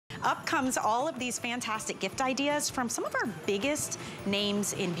up comes all of these fantastic gift ideas from some of our biggest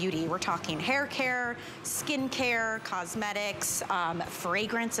names in beauty. We're talking hair care, skin care, cosmetics,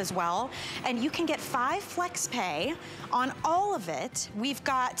 fragrance as well. And you can get 5 flex pay on all of it. We've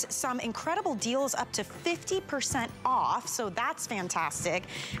got some incredible deals up to 50% off, so that's fantastic.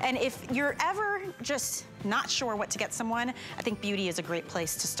 And if you're ever just not sure what to get someone, I think beauty is a great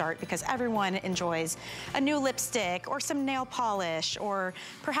place to start because everyone enjoys a new lipstick or some nail polish or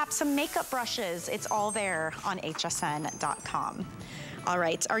perhaps some makeup brushes. It's all there on hsn.com. All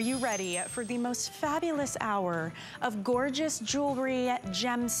right, are you ready for the most fabulous hour of gorgeous jewelry,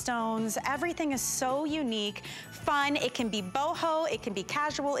 gemstones? Everything is so unique, fun. It can be boho, it can be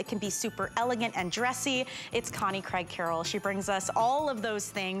casual, it can be super elegant and dressy. It's Connie Craig Carroll. She brings us all of those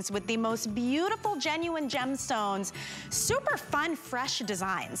things with the most beautiful, genuine gemstones, super fun, fresh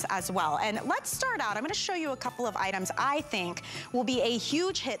designs as well. And let's start out. I'm gonna show you a couple of items I think will be a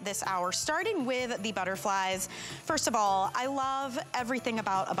huge hit this hour, starting with the butterflies. First of all, I love everything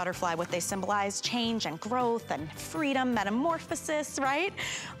about a butterfly, what they symbolize, change and growth and freedom, metamorphosis, right?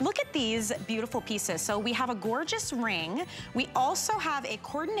 Look at these beautiful pieces. So we have a gorgeous ring. We also have a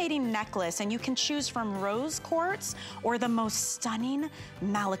coordinating necklace, and you can choose from rose quartz or the most stunning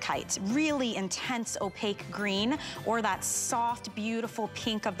malachite, really intense opaque green, or that soft, beautiful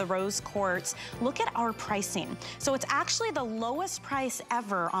pink of the rose quartz. Look at our pricing. So it's actually the lowest price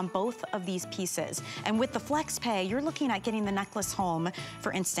ever on both of these pieces. And with the flex pay, you're looking at getting the necklace home,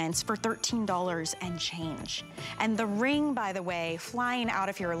 for instance, for $13 and change. And the ring, by the way, flying out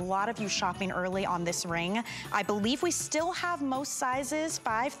of here, a lot of you shopping early on this ring. I believe we still have most sizes,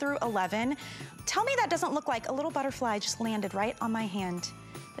 5 through 11. Tell me that doesn't look like a little butterfly just landed right on my hand.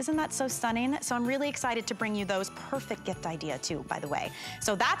 Isn't that so stunning? So I'm really excited to bring you those. Perfect gift idea too, by the way.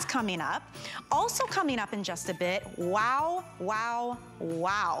 So that's coming up. Also coming up in just a bit, wow, wow,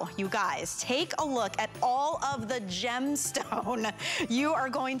 wow. You guys, take a look at all of the gemstone you are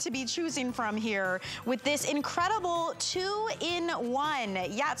going to be choosing from here with this incredible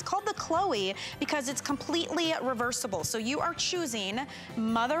 2-in-1. Yeah, it's called the Chloe because it's completely reversible. So you are choosing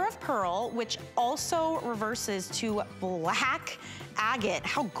mother of pearl, which also reverses to black agate.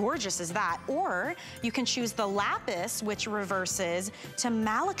 How gorgeous is that? Or you can choose the lapis, which reverses to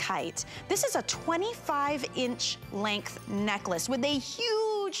malachite. This is a 25-inch length necklace with a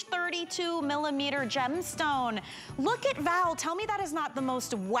huge 32mm gemstone. Look at Val. Tell me that is not the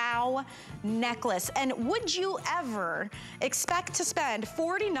most wow necklace. And would you ever expect to spend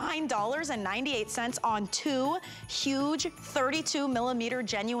 $49.98 on 2 huge 32mm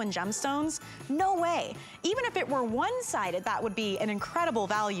genuine gemstones? No way. Even if it were one-sided, that would be an incredible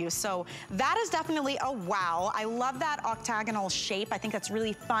value. So that is definitely a wow. I love that octagonal shape. I think that's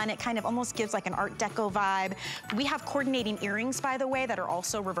really fun. It kind of almost gives like an Art Deco vibe. We have coordinating earrings, by the way, that are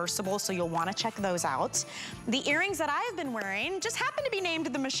also reversible, so you'll want to check those out. The earrings that I've been wearing just happen to be named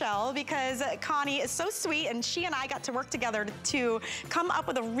the Michelle because Connie is so sweet, and she and I got to work together to come up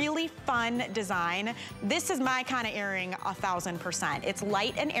with a really fun design. This is my kind of earring 1000%. It's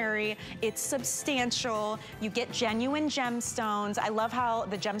light and airy. It's substantial. You get genuine gemstones. I love how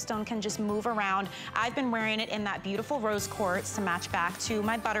the gemstone can just move around. I've been wearing it in that beautiful rose quartz to match back to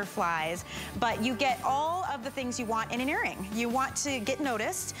my butterflies, but you get all of the things you want in an earring. You want to get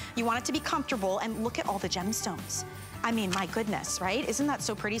noticed, you want it to be comfortable, and look at all the gemstones. I mean, my goodness, right? Isn't that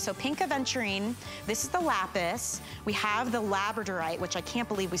so pretty? So pink aventurine, this is the lapis. We have the labradorite, which I can't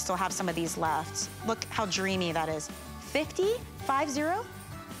believe we still have some of these left. Look how dreamy that is. 50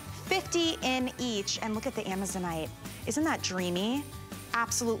 in each, and look at the amazonite. Isn't that dreamy?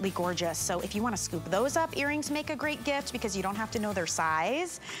 Absolutely gorgeous. So if you want to scoop those up, earrings make a great gift because you don't have to know their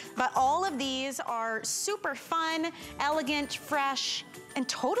size. But all of these are super fun, elegant, fresh, and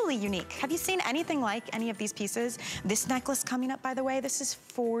totally unique. Have you seen anything like any of these pieces? This necklace coming up, by the way, this is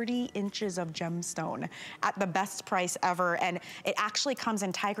 40 inches of gemstone at the best price ever. And it actually comes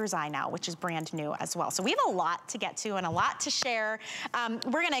in Tiger's Eye now, which is brand new as well. So we have a lot to get to and a lot to share.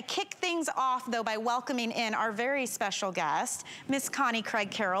 We're gonna kick things off though by welcoming in our very special guest, Miss Connie Craig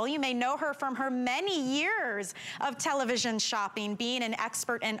Carroll. You may know her from her many years of television shopping, being an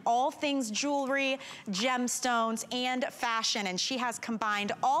expert in all things jewelry, gemstones, and fashion. And she has combined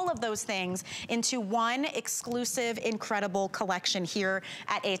all of those things into one exclusive, incredible collection here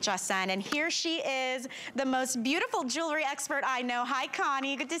at HSN. And here she is, the most beautiful jewelry expert I know. Hi,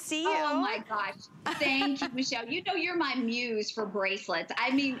 Connie. Good to see you. Oh, my gosh. Thank you, Michelle. You know you're my muse for bracelets. I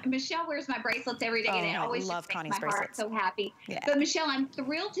mean, Michelle wears my bracelets every day, and it always just makes my heart so happy. Yeah. But, Michelle, I'm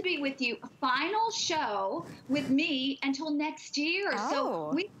thrilled to be with you. Final show with me until next year. So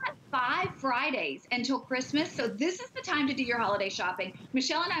we've got 5 Fridays until Christmas. So this is the time to do your holiday shopping.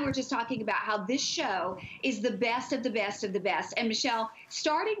 Michelle and I were just talking about how this show is the best of the best of the best. And Michelle,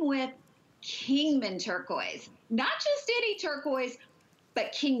 starting with Kingman turquoise, not just any turquoise,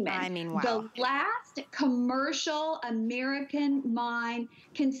 but Kingman. I mean, wow. The last commercial American mine,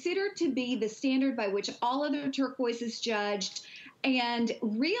 considered to be the standard by which all other turquoise is judged. And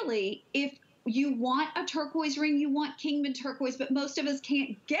really, if you want a turquoise ring, you want Kingman turquoise, but most of us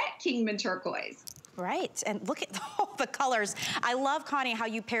can't get Kingman turquoise. Right, and look at all the colors. I love, Connie, how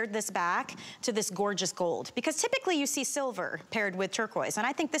you paired this back to this gorgeous gold, because typically you see silver paired with turquoise, and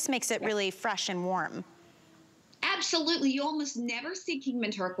I think this makes it really fresh and warm. Absolutely. You almost never see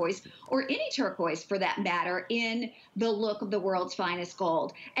Kingman turquoise, or any turquoise for that matter, in the look of the world's finest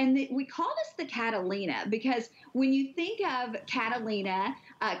gold. And we call this the Catalina because when you think of Catalina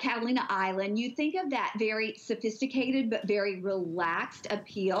Island, you think of that very sophisticated but very relaxed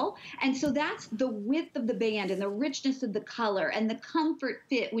appeal. And so that's the width of the band and the richness of the color and the comfort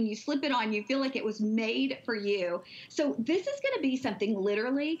fit. When you slip it on, you feel like it was made for you. So this is going to be something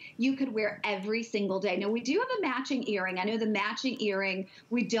literally you could wear every single day. Now, we do have a matching earring. I know the matching earring,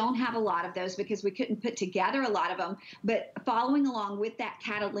 we don't have a lot of those because we couldn't put together a lot of them. But following along with that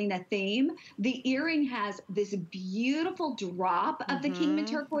Catalina theme, the earring has this beautiful drop of the Kingman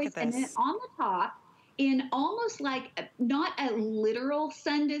turquoise, and then on the top, in almost like not a literal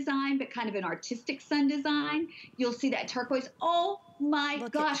sun design, but kind of an artistic sun design, you'll see that turquoise. Oh my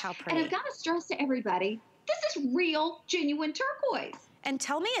gosh. And I've got to stress to everybody, this is real, genuine turquoise. And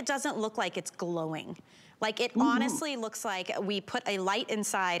tell me it doesn't look like it's glowing. Like, it honestly looks like we put a light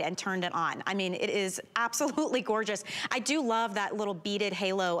inside and turned it on. I mean, it is absolutely gorgeous. I do love that little beaded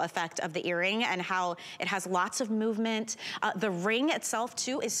halo effect of the earring and how it has lots of movement. The ring itself,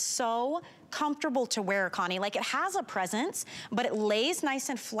 too, is so comfortable to wear, Connie. Like, it has a presence, but it lays nice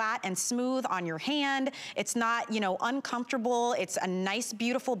and flat and smooth on your hand. It's not, you know, uncomfortable. It's a nice,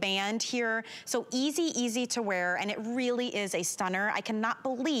 beautiful band here. So easy to wear, and it really is a stunner. I cannot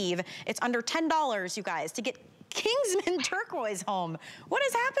believe it's under $10, you guys, to get Kingsman turquoise home. What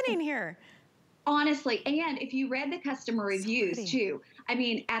is happening here? Honestly, and if you read the customer reviews too, I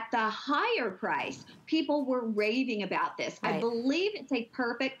mean, at the higher price, people were raving about this. Right. I believe it's a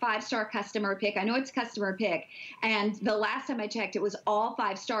perfect 5-star customer pick. I know it's customer pick. And the last time I checked, it was all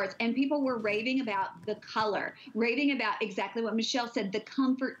 5 stars. And people were raving about the color, raving about exactly what Michelle said, the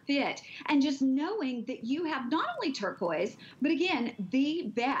comfort fit. And just knowing that you have not only turquoise, but again,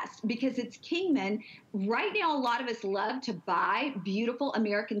 the best, because it's Kingman. Right now, a lot of us love to buy beautiful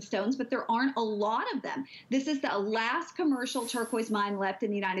American stones, but there aren't a lot of them. This is the last commercial turquoise mine left in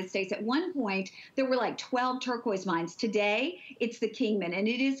the United States. At one point, there were like 12 turquoise mines. Today, it's the Kingman, and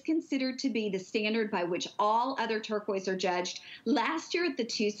it is considered to be the standard by which all other turquoise are judged. Last year at the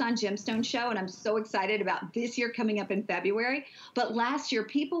Tucson Gemstone Show, and I'm so excited about this year coming up in February, but last year,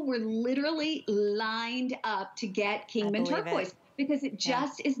 people were literally lined up to get Kingman turquoise. Because it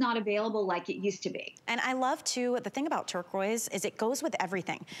just is not available like it used to be. And I love, too, the thing about turquoise is it goes with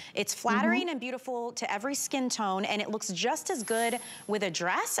everything. It's flattering and beautiful to every skin tone, and it looks just as good with a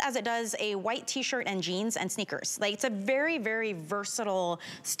dress as it does a white t-shirt and jeans and sneakers. Like, it's a very, very versatile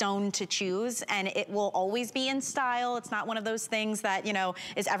stone to choose, and it will always be in style. It's not one of those things that, you know,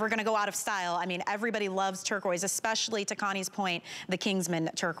 is ever gonna go out of style. I mean, everybody loves turquoise, especially, to Connie's point, the Kingsman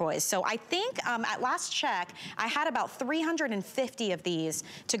turquoise. So I think at last check, I had about 350 of these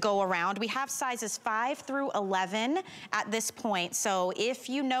to go around. We have sizes 5 through 11 at this point. So if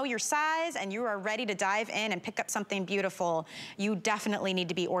you know your size and you are ready to dive in and pick up something beautiful, you definitely need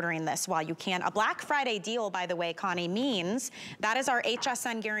to be ordering this while you can. A Black Friday deal, by the way, Connie, means that is our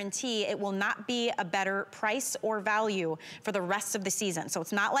HSN guarantee. It will not be a better price or value for the rest of the season. So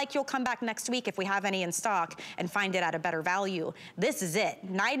it's not like you'll come back next week if we have any in stock and find it at a better value. This is it,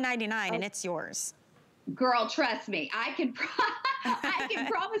 $9.99, and it's yours. Girl, trust me, I can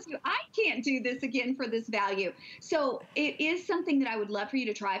promise you, I can't do this again for this value. So it is something that I would love for you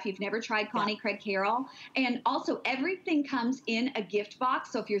to try if you've never tried Connie Craig Carroll. And also, everything comes in a gift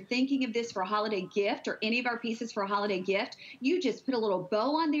box. So if you're thinking of this for a holiday gift, or any of our pieces for a holiday gift, you just put a little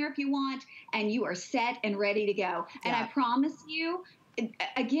bow on there if you want, and you are set and ready to go. And I promise you,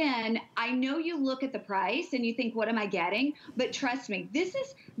 again, I know you look at the price and you think, what am I getting? But trust me, this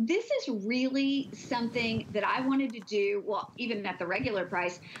is really something that I wanted to do. Well, even at the regular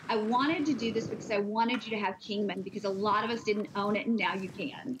price, I wanted to do this because I wanted you to have Kingman, because a lot of us didn't own it, and now you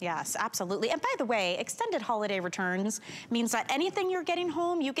can. Yes, absolutely. And by the way, extended holiday returns means that anything you're getting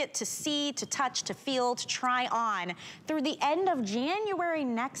home, you get to see, to touch, to feel, to try on through the end of January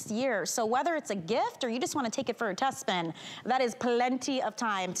next year. So whether it's a gift or you just want to take it for a test spin, that is plenty plenty of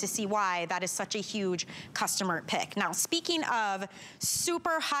time to see why that is such a huge customer pick. Now, speaking of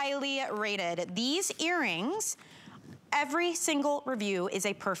super highly rated, these earrings, every single review is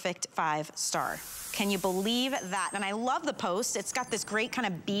a perfect 5-star. Can you believe that? And I love the post. It's got this great kind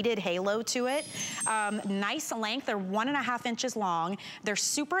of beaded halo to it. Nice length. They're 1.5 inches long. They're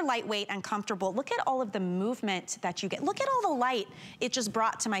super lightweight and comfortable. Look at all of the movement that you get. Look at all the light it just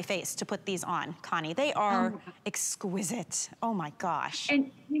brought to my face to put these on, Connie. They are exquisite. Oh my gosh.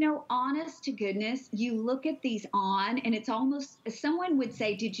 And you know, honest to goodness, you look at these on and it's almost, someone would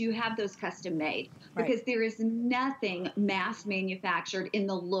say, did you have those custom made? Because there is nothing mass manufactured in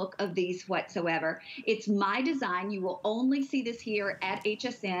the look of these whatsoever. It's my design. You will only see this here at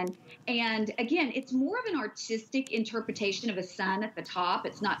HSN. And again, it's more of an artistic interpretation of a sun at the top.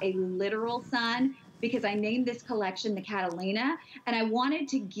 It's not a literal sun, because I named this collection the Catalina, and I wanted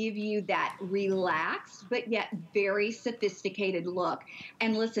to give you that relaxed but yet very sophisticated look.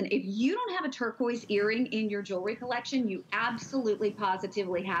 And listen, if you don't have a turquoise earring in your jewelry collection, you absolutely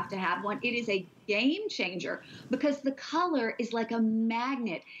positively have to have one. It is a game changer because the color is like a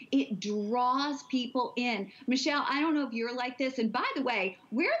magnet. It draws people in. Michelle, I don't know if you're like this. And by the way,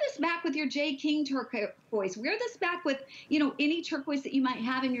 wear this back with your J. King turquoise. Wear this back with, you know, any turquoise that you might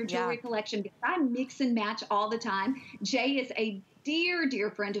have in your jewelry collection. I mix and match all the time. Jay is a dear,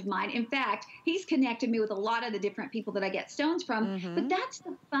 dear friend of mine. In fact, he's connected me with a lot of the different people that I get stones from. But that's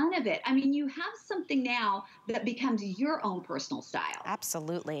the fun of it. I mean, you have something now that becomes your own personal style.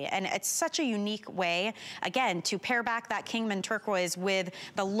 Absolutely. And it's such a unique way, again, to pair back that Kingman turquoise with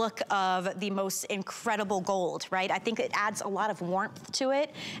the look of the most incredible gold, right? I think it adds a lot of warmth to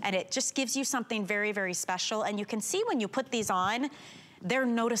it, and it just gives you something very, very special. And you can see when you put these on, they're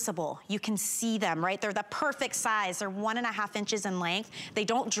noticeable. You can see them, right? They're the perfect size. They're 1.5 inches in length. They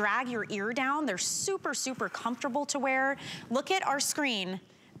don't drag your ear down. They're super, super comfortable to wear. Look at our screen.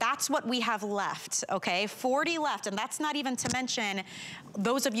 That's what we have left, okay? 40 left, and that's not even to mention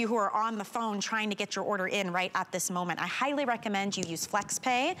those of you who are on the phone trying to get your order in right at this moment. I highly recommend you use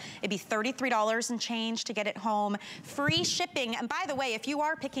FlexPay. It'd be $33 and change to get it home. Free shipping, and by the way, if you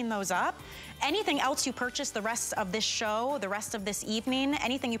are picking those up, anything else you purchase the rest of this show, the rest of this evening,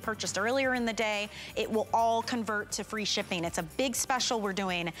 anything you purchased earlier in the day, it will all convert to free shipping. It's a big special we're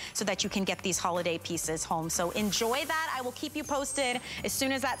doing so that you can get these holiday pieces home. So enjoy that. I will keep you posted. As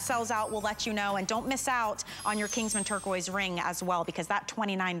soon as that sells out, we'll let you know. And don't miss out on your Kingsman turquoise ring as well, because that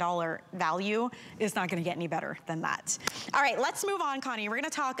 $29 value is not gonna get any better than that. All right, let's move on, Connie. We're gonna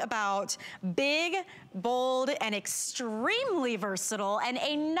talk about big, bold, and extremely versatile, and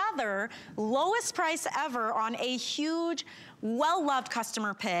another lowest price ever on a huge, well-loved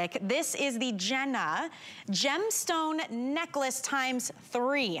customer pick. This is the Jenna gemstone necklace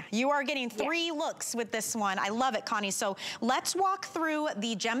 ×3. You are getting 3 looks with this one. I love it, Connie. So let's walk through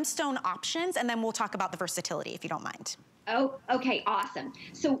the gemstone options, and then we'll talk about the versatility, if you don't mind. Oh, okay, awesome.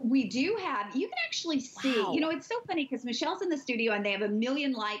 So we do have, you can actually see, you know, it's so funny because Michelle's in the studio and they have a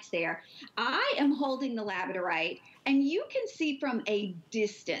million lights there. I am holding the labradorite, and you can see from a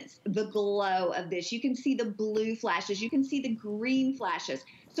distance the glow of this. You can see the blue flashes. You can see the green flashes.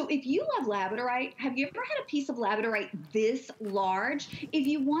 So if you love labradorite, have you ever had a piece of labradorite this large? If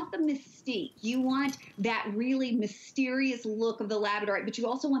you want the mystique, you want that really mysterious look of the labradorite, but you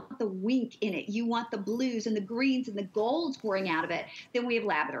also want the wink in it. You want the blues and the greens and the golds pouring out of it. Then we have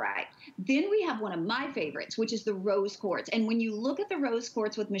labradorite. Then we have one of my favorites, which is the rose quartz. And when you look at the rose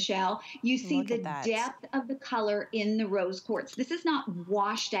quartz with Michelle, you see the depth of the color in the rose quartz. This is not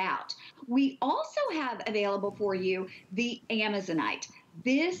washed out. We also have available for you the Amazonite.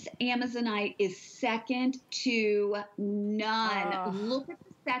 This Amazonite is second to none. Look at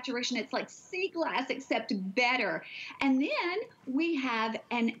the saturation. It's like sea glass, except better. And then we have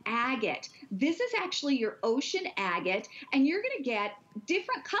an agate. This is actually your ocean agate, and you're going to get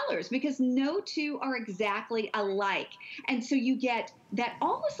different colors because no two are exactly alike. And so you get that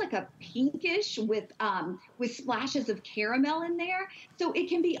almost like a pinkish with splashes of caramel in there. So it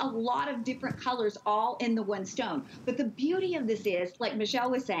can be a lot of different colors all in the one stone. But the beauty of this is, like Michelle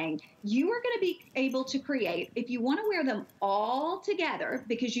was saying, you are going to be able to create, if you want to wear them all together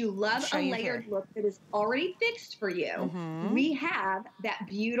because you love a layered look that is already fixed for you, we have that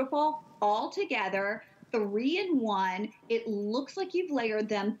beautiful all together 3-in-1. It looks like you've layered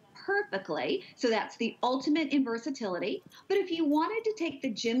them perfectly. So that's the ultimate in versatility. But if you wanted to take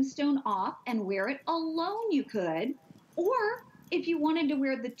the gemstone off and wear it alone, you could. Or if you wanted to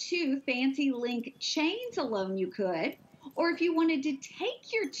wear the 2 fancy link chains alone, you could. Or if you wanted to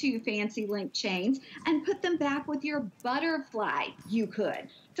take your 2 fancy link chains and put them back with your butterfly, you could.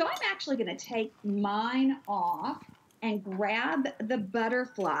 So I'm actually going to take mine off. and grab the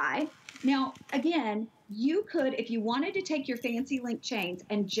butterfly. Now, again, you could, if you wanted to take your fancy link chains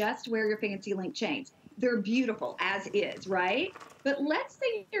and just wear your fancy link chains, they're beautiful as is, right? But let's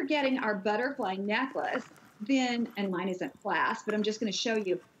say you're getting our butterfly necklace, then, and mine isn't clasped, but I'm just going to show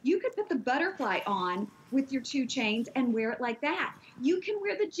you, you could put the butterfly on with your 2 chains and wear it like that. You can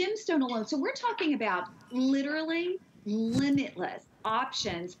wear the gemstone alone. So we're talking about literally limitless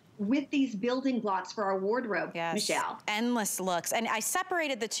options with these building blocks for our wardrobe, yes. Michelle. Endless looks. And I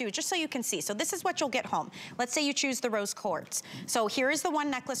separated the two just so you can see. So this is what you'll get home. Let's say you choose the rose quartz. So here is the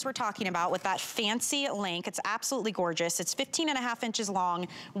one necklace we're talking about with that fancy link. It's absolutely gorgeous. It's 15.5 inches long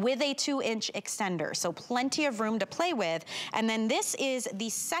with a 2-inch extender. So plenty of room to play with. And then this is the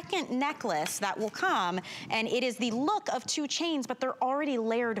second necklace that will come, and it is the look of 2 chains, but they're already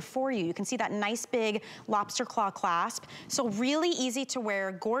layered for you. You can see that nice big lobster claw clasp. So really easy to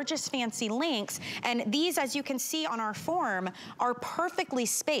wear, gorgeous fancy links, and these, as you can see on our form, are perfectly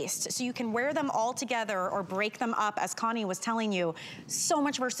spaced, so you can wear them all together or break them up, as Connie was telling you. So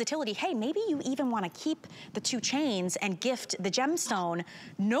much versatility. Hey, maybe you even want to keep the 2 chains and gift the gemstone.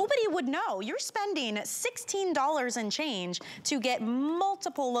 Nobody would know. You're spending $16 and change to get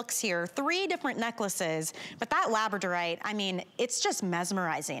multiple looks here, 3 different necklaces, but that labradorite, I mean, it's just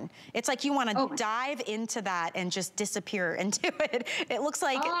mesmerizing. It's like you want to dive into that and just disappear into it. It looks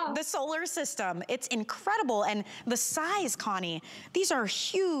like the solar system. It's incredible. And the size, Connie, these are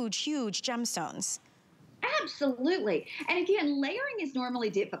huge, huge gemstones. Absolutely. And again, layering is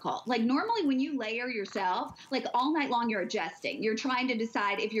normally difficult. Like normally when you layer yourself, like all night long you're adjusting. You're trying to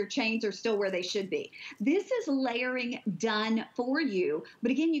decide if your chains are still where they should be. This is layering done for you.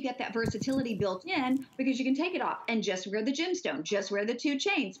 But again, you get that versatility built in because you can take it off and just wear the gemstone, just wear the 2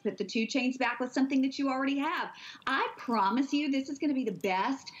 chains, put the 2 chains back with something that you already have. I promise you this is going to be the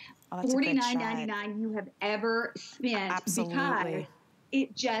best $49.99 you have ever spent. Absolutely. Because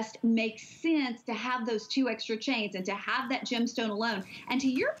it just makes sense to have those 2 extra chains and to have that gemstone alone. And to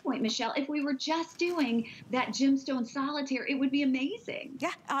your point, Michelle, if we were just doing that gemstone solitaire, it would be amazing.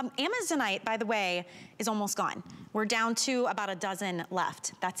 Yeah, Amazonite, by the way, is almost gone. We're down to about a dozen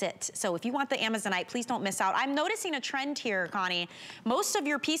left. That's it. So if you want the Amazonite, please don't miss out. I'm noticing a trend here, Connie. Most of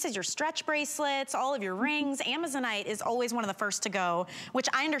your pieces, your stretch bracelets, all of your rings, Amazonite is always one of the first to go, which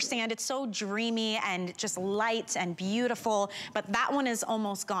I understand. It's so dreamy and just light and beautiful, but that one is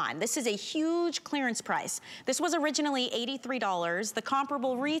almost gone. This is a huge clearance price. This was originally $83. The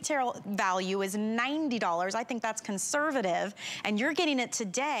comparable retail value is $90. I think that's conservative. And you're getting it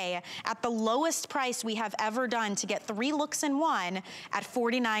today at the lowest price we have ever done to get 3 looks in one at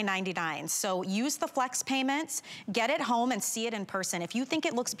 $49.99. So use the flex payments, get it home and see it in person. If you think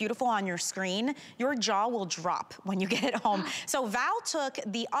it looks beautiful on your screen, your jaw will drop when you get it home. So Val took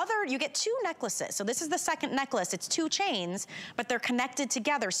the other, you get 2 necklaces. So this is the second necklace. It's 2 chains, but they're connected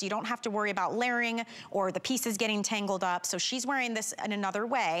together, so you don't have to worry about layering or the pieces getting tangled up. So she's wearing this in another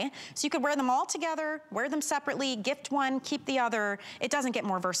way. So you could wear them all together, wear them separately, gift one, keep the other. It doesn't get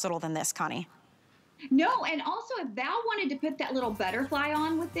more versatile than this, Connie. No, and also if Val wanted to put that little butterfly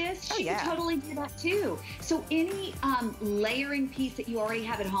on with this, she could totally do that too. So any layering piece that you already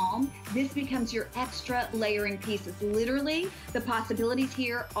have at home, this becomes your extra layering pieces. Literally, the possibilities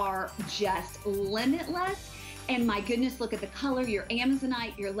here are just limitless. And my goodness, look at the color, your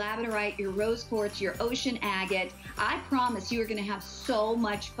Amazonite, your labradorite, your rose quartz, your ocean agate. I promise you are going to have so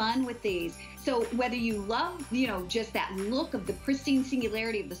much fun with these. So whether you love, you know, just that look of the pristine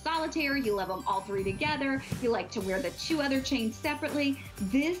singularity of the solitaire, you love them all 3 together, you like to wear the 2 other chains separately,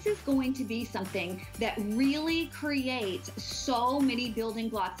 this is going to be something that really creates so many building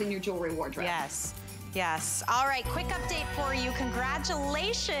blocks in your jewelry wardrobe. Yes. Yes. All right, quick update for you.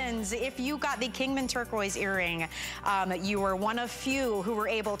 Congratulations if you got the Kingman turquoise earring. You were one of few who were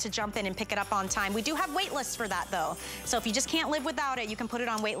able to jump in and pick it up on time. We do have wait lists for that though. So if you just can't live without it, you can put it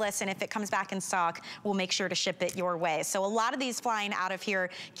on wait lists, and if it comes back in stock, we'll make sure to ship it your way. So a lot of these flying out of here.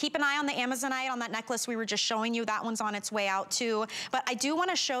 Keep an eye on the Amazonite on that necklace we were just showing you. That one's on its way out too. But I do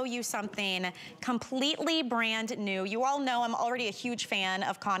want to show you something completely brand new. You all know I'm already a huge fan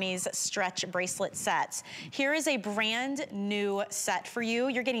of Connie's stretch bracelet set. Here is a brand new set for you.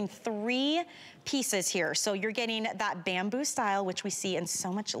 You're getting 3 pieces here. So you're getting that bamboo style, which we see in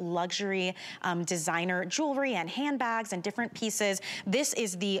so much luxury designer jewelry and handbags and different pieces. This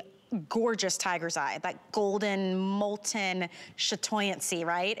is the gorgeous tiger's eye, that golden molten chatoyancy,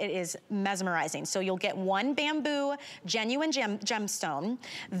 right? It is mesmerizing. So you'll get one bamboo genuine gemstone.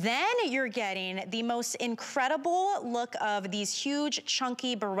 Then you're getting the most incredible look of these huge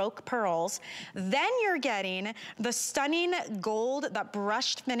chunky Baroque pearls. Then you're getting the stunning gold, that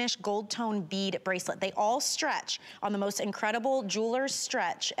brushed finish gold tone bead bracelet. They all stretch on the most incredible jeweler's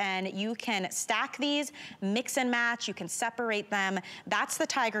stretch, and you can stack these, mix and match, you can separate them. That's the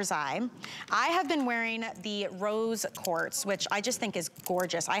tiger's eye. I have been wearing the rose quartz, which I just think is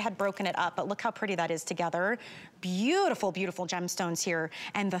gorgeous. I had broken it up, but look how pretty that is together. Beautiful, beautiful gemstones here.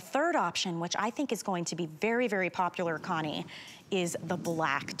 And the third option, which I think is going to be very, very popular, Connie, is the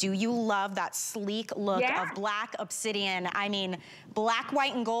black. Do you love that sleek look of black obsidian? I mean, black,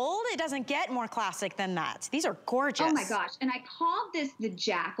 white, and gold, it doesn't get more classic than that. These are gorgeous. Oh my gosh, and I called this the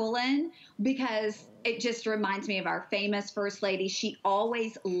Jacqueline because it just reminds me of our famous First Lady. She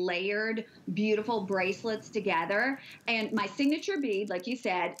always layered beautiful bracelets together. And my signature bead, like you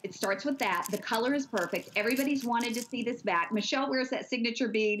said, it starts with that. The color is perfect. Everybody's wanted to see this back. Michelle wears that signature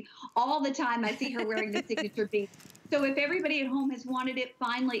bead all the time. I see her wearing the signature bead. So if everybody at home has wanted it,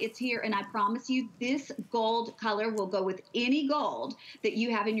 finally it's here. And I promise you, this gold color will go with any gold that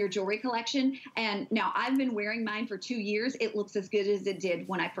you have in your jewelry collection. And now I've been wearing mine for 2 years. It looks as good as it did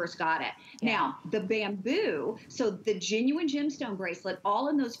when I first got it. Yeah. Now, the bamboo, so the genuine gemstone bracelet, all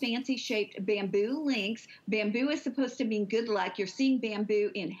in those fancy shaped bamboo links. Bamboo is supposed to mean good luck. You're seeing bamboo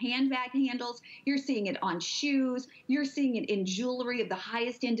in handbag handles. You're seeing it on shoes. You're seeing it in jewelry of the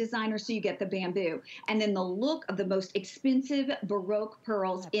highest end designer. So you get the bamboo. And then the look of the most expensive Baroque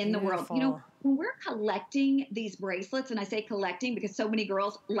pearls in the world. You know, when we're collecting these bracelets, and I say collecting because so many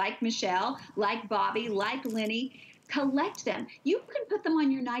girls like Michelle, like Bobby, like Lenny, collect them. You can put them on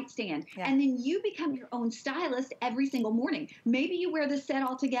your nightstand, and then you become your own stylist every single morning. Maybe you wear the set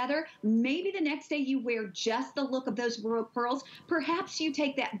all together. Maybe the next day you wear just the look of those Baroque pearls. Perhaps you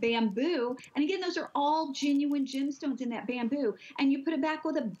take that bamboo, and again, those are all genuine gemstones in that bamboo, and you put it back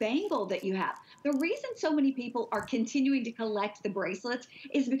with a bangle that you have. The reason so many people are continuing to collect the bracelets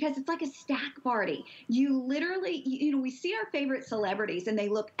is because it's like a stack party. You literally, you know, we see our favorite celebrities and they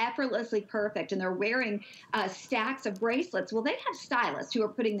look effortlessly perfect and they're wearing stacks of bracelets. Well, they have stylists who are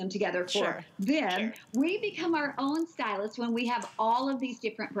putting them together for them. We become our own stylists when we have all of these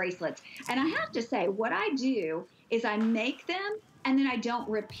different bracelets. And I have to say, what I do is I make them and then I don't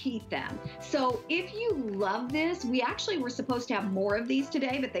repeat them. So if you love this, we actually were supposed to have more of these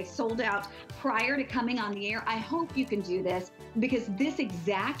today, but they sold out prior to coming on the air. I hope you can do this because this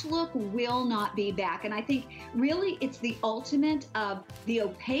exact look will not be back. And I think really it's the ultimate of the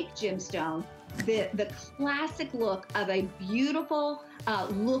opaque gemstone, the classic look of a beautiful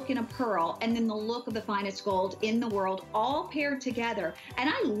look in a pearl, and then the look of the finest gold in the world, all paired together. And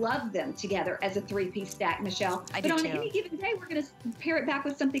I love them together as a three-piece stack, Michelle. But on any given day, we're going to pair it back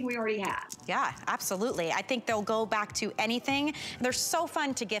with something we already have. Yeah, absolutely. I think they'll go back to anything. They're so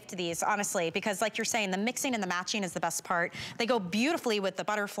fun to gift these, honestly, because like you're saying, the mixing and the matching is the best part. They go beautifully with the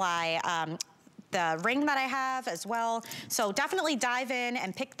butterfly the ring that I have as well. So definitely dive in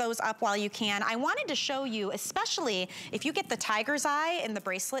and pick those up while you can. I wanted to show you, especially if you get the tiger's eye in the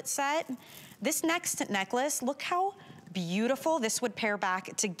bracelet set, this next necklace, look how beautiful this would pair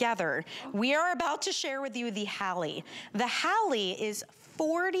back together. We are about to share with you the Hallie. The Hallie is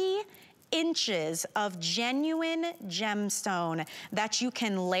 40 inches of genuine gemstone that you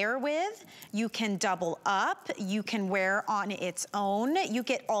can layer with, you can double up, you can wear on its own. You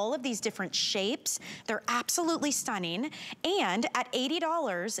get all of these different shapes. They're absolutely stunning. And at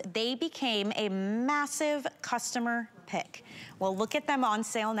 $80, they became a massive customer pick. Well, look at them on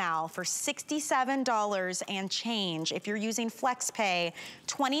sale now for $67 and change. If you're using FlexPay,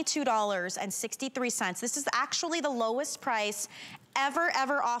 $22.63. This is actually the lowest price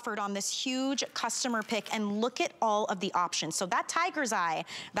ever offered on this huge customer pick, and look at all of the options. So that tiger's eye,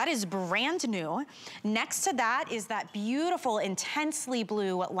 that is brand new. Next to that is that beautiful intensely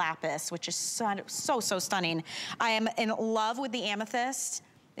blue lapis, which is so stunning. I am in love with the amethyst.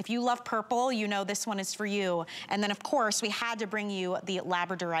 If you love purple, you know this one is for you. And then of course, we had to bring you the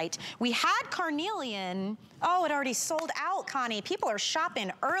labradorite. We had carnelian. Oh, it already sold out, Connie. People are shopping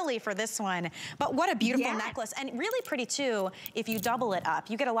early for this one. But what a beautiful necklace. And really pretty too, if you double it up.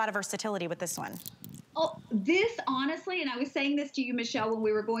 You get a lot of versatility with this one. Oh, this honestly, and I was saying this to you, Michelle, when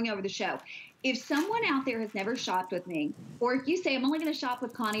we were going over the show. If someone out there has never shopped with me, or if you say, I'm only gonna shop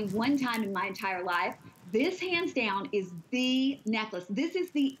with Connie one time in my entire life, This, hands down, is the necklace. This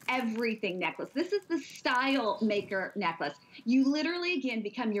is the everything necklace. This is the style maker necklace. You literally, again,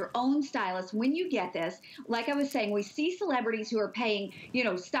 become your own stylist when you get this. Like I was saying, we see celebrities who are paying, you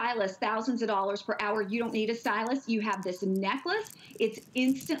know, stylists thousands of dollars per hour. You don't need a stylist. You have this necklace. It's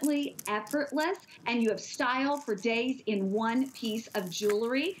instantly effortless, and you have style for days in one piece of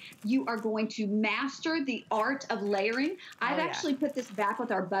jewelry. You are going to master the art of layering. I've actually put this back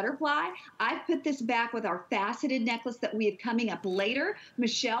with our butterfly. I've put this back with our faceted necklace that we have coming up later.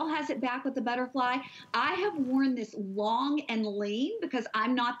 Michelle has it back with the butterfly. I have worn this long and lean because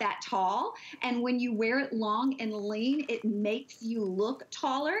I'm not that tall. And when you wear it long and lean, it makes you look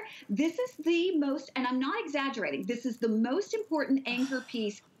taller. This is the most, and I'm not exaggerating, this is the most important anchor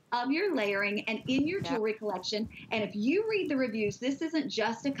piece of your layering and in your jewelry collection. And if you read the reviews, this isn't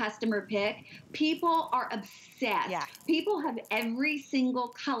just a customer pick. People are obsessed. Yeah. People have every single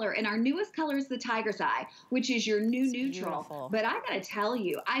color. And our newest color is the tiger's eye, which is your new neutral. Beautiful. But I got to tell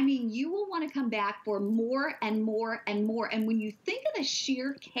you, I mean, you will want to come back for more and more and more. And when you think of the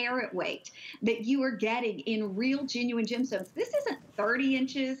sheer carat weight that you are getting in real genuine gemstones, this isn't 30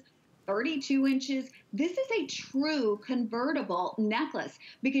 inches, 32 inches. This is a true convertible necklace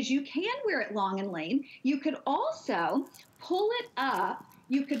because you can wear it long and lean. You could also pull it up.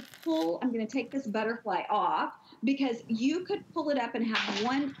 You could pull, I'm going to take this butterfly off because you could pull it up and have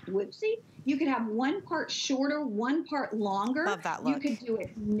one, whoopsie, you could have one part shorter, one part longer. Love that look. You could do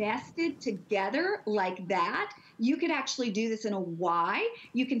it nested together like that. You could actually do this in a Y.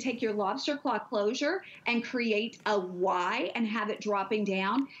 You can take your lobster claw closure and create a Y and have it dropping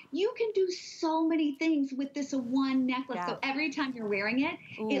down. You can do so many things with this one necklace. Yeah. So every time you're wearing it,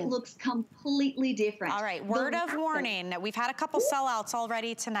 it looks completely different. All right, word of warning. We've had a couple sellouts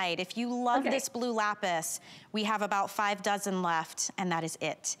already tonight. If you love this blue lapis, we have about 5 dozen left, and that is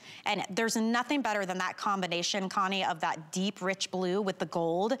it. And there's nothing better than that combination, Connie, of that deep, rich blue with the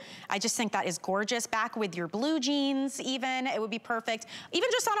gold. I just think that is gorgeous. Back with your blue jeans even, it would be perfect. Even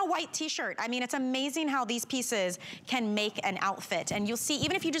just on a white t-shirt. I mean, it's amazing how these pieces can make an outfit. And you'll see,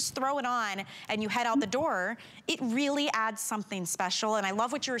 even if you just throw it on and you head out the door, it really adds something special. And I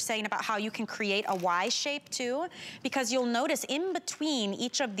love what you were saying about how you can create a Y shape too, because you'll notice in between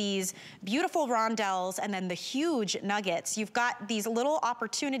each of these beautiful rondelles and then the huge nuggets, you've got these little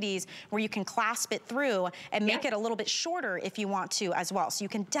opportunities where you can clasp it through and make it a little bit shorter if you want to as well. So you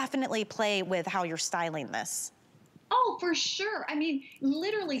can definitely play with how you're styling this. Oh, for sure. I mean,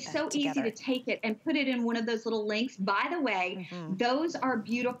 literally so easy to take it and put it in one of those little links. By the way, those are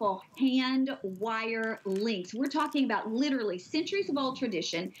beautiful hand wire links. We're talking about literally centuries of old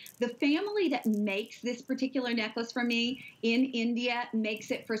tradition. The family that makes this particular necklace for me in India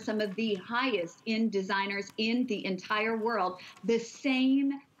makes it for some of the highest end designers in the entire world. The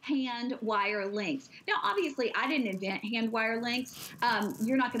same hand wire links. Now, obviously, I didn't invent hand wire links.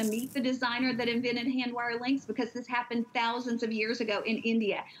 You're not going to meet the designer that invented hand wire links because this happened thousands of years ago in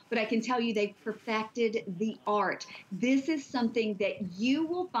India. But I can tell you they've perfected the art. This is something that you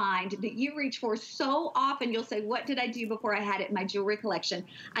will find that you reach for so often. You'll say, what did I do before I had it in my jewelry collection?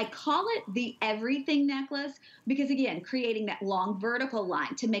 I call it the everything necklace because, again, creating that long vertical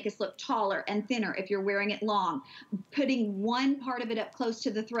line to make us look taller and thinner if you're wearing it long, putting one part of it up close to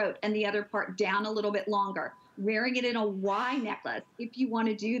the throat and the other part down a little bit longer, wearing it in a Y necklace if you want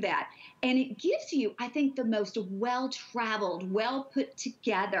to do that. And it gives you, I think, the most well-traveled,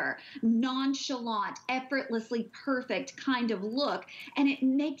 well-put-together, nonchalant, effortlessly perfect kind of look. And it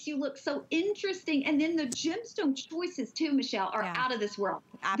makes you look so interesting. And then the gemstone choices, too, Michelle, are out of this world.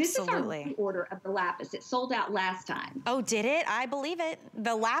 Absolutely. This is our order of the lapis. It sold out last time. Oh, did it? I believe it.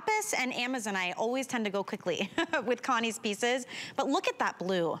 The lapis and Amazonite always tend to go quickly with Connie's pieces. But look at that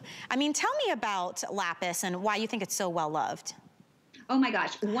blue. I mean, tell me about lapis and why you think it's so well loved. Oh my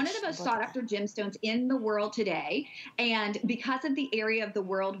gosh, one of the most sought after gemstones in the world today. And because of the area of the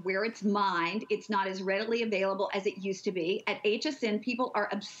world where it's mined, it's not as readily available as it used to be. At HSN, people are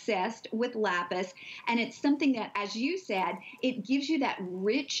obsessed with lapis. And it's something that, as you said, it gives you that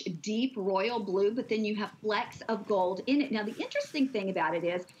rich, deep royal blue, but then you have flecks of gold in it. Now, the interesting thing about it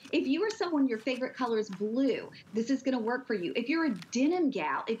is, if you are someone, your favorite color is blue, this is going to work for you. If you're a denim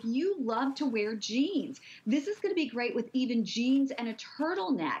gal, if you love to wear jeans, this is going to be great with even jeans and a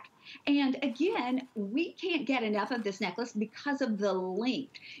turtleneck. And again, we can't get enough of this necklace because of the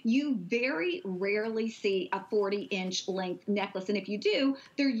length. You very rarely see a 40-inch length necklace. And if you do,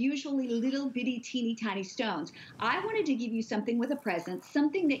 they're usually little bitty, teeny tiny stones. I wanted to give you something with a presence,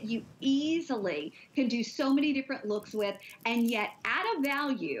 something that you easily can do so many different looks with, and yet at a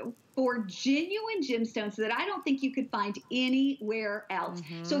value for genuine gemstones that I don't think you could find anywhere else.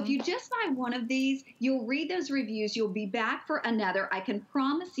 So if you just buy one of these, you'll read those reviews, you'll be back for another. I can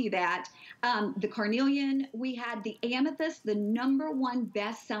promise you that. The carnelian, we had the amethyst, the #1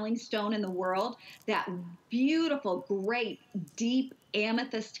 best-selling stone in the world, that beautiful, great, deep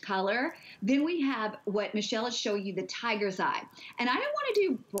amethyst color. Then we have what Michelle is showing you, the tiger's eye. And I didn't want to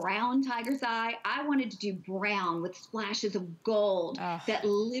do brown tiger's eye. I wanted to do brown with splashes of gold that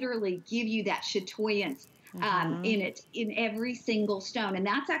literally give you that chatoyance in it, in every single stone. And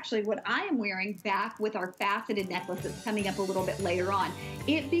that's actually what I am wearing back with our faceted necklace that's coming up a little bit later on.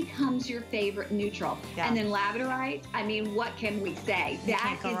 It becomes your favorite neutral. Yeah. And then labradorite, I mean, what can we say?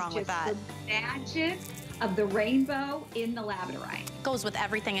 That is just the magic of the rainbow in the labradorite. Goes with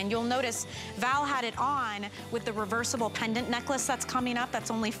everything, and you'll notice Val had it on with the reversible pendant necklace that's coming up. That's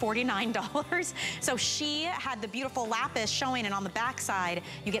only $49. So she had the beautiful lapis showing, and on the back side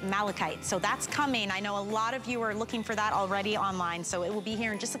you get malachite. So that's coming. I know a lot of you are looking for that already online, so it will be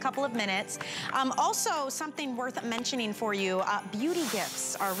here in just a couple of minutes. Also, something worth mentioning for you, beauty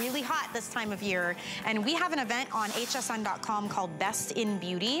gifts are really hot this time of year, and we have an event on hsn.com called Best in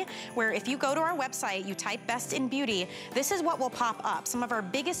Beauty, where if you go to our website, you type Best in Beauty, this is what will pop up. Some of our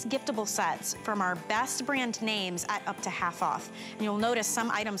biggest giftable sets from our best brand names at up to half off. And you'll notice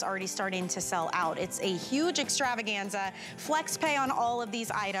some items already starting to sell out. It's a huge extravaganza. Flex pay on all of these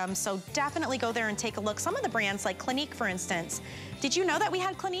items, so definitely go there and take a look. Some of the brands like Clinique, for instance. Did you know that we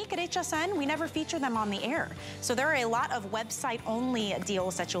had Clinique at HSN? We never feature them on the air. So there are a lot of website-only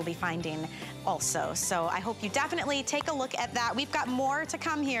deals that you'll be finding also. So I hope you definitely take a look at that. We've got more to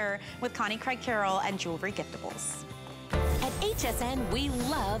come here with Connie Craig Carroll and Jewelry Giftables. At HSN, we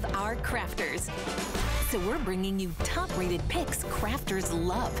love our crafters. So we're bringing you top-rated picks crafters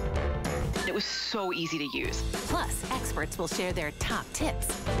love. It was so easy to use. Plus, experts will share their top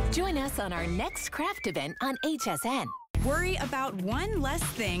tips. Join us on our next craft event on HSN. Worry about one less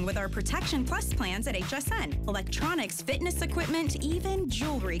thing with our Protection Plus plans at HSN. Electronics, fitness equipment, even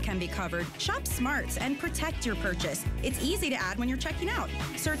jewelry can be covered. Shop smarts and protect your purchase. It's easy to add when you're checking out.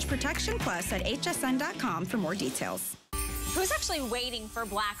 Search Protection Plus at hsn.com for more details. Who's actually waiting for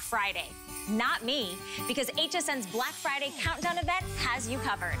Black Friday? Not me, because HSN's Black Friday Countdown event has you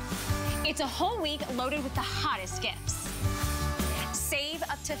covered. It's a whole week loaded with the hottest gifts. Save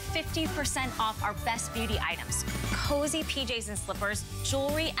up to 50% off our best beauty items, cozy PJs and slippers,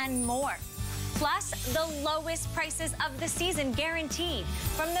 jewelry, and more. Plus, the lowest prices of the season guaranteed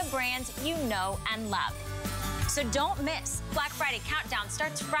from the brands you know and love. So don't miss. Black Friday Countdown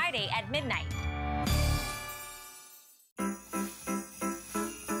starts Friday at midnight.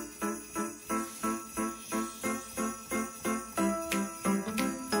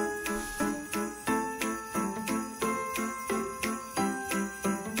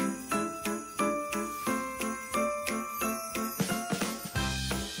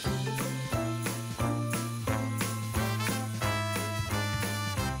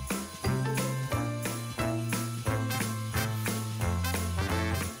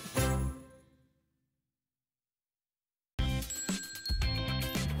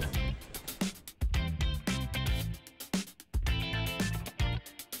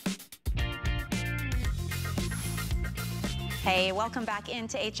 Hey, welcome back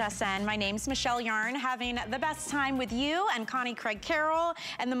into HSN. My name's Michelle Yarn, having the best time with you and Connie Craig Carroll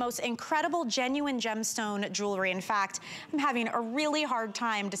and the most incredible genuine gemstone jewelry. In fact, I'm having a really hard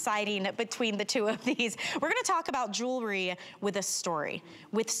time deciding between the two of these. We're gonna talk about jewelry with a story,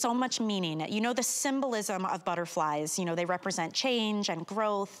 with so much meaning. You know, the symbolism of butterflies, you know, they represent change and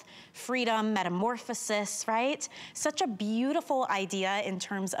growth, freedom, metamorphosis, right? Such a beautiful idea in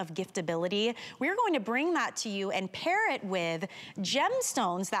terms of giftability. We're going to bring that to you and pair it with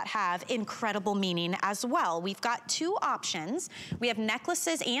gemstones that have incredible meaning as well. We've got two options. We have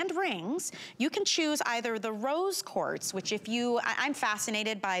necklaces and rings. You can choose either the rose quartz, which I'm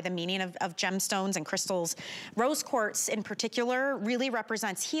fascinated by the meaning of gemstones and crystals. Rose quartz in particular really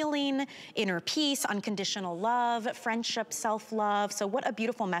represents healing, inner peace, unconditional love, friendship, self-love. So what a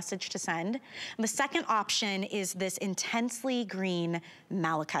beautiful message to send. And the second option is this intensely green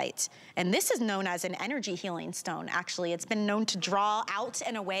malachite. And this is known as an energy healing stone, actually. It's been been known to draw out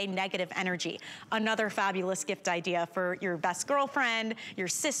and away negative energy. Another fabulous gift idea for your best girlfriend, your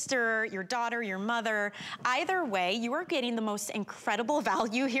sister, your daughter, your mother. Either way, you are getting the most incredible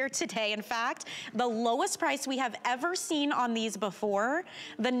value here today. In fact, the lowest price we have ever seen on these before.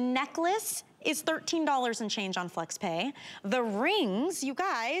 The necklace is $13 and change on FlexPay. The rings, you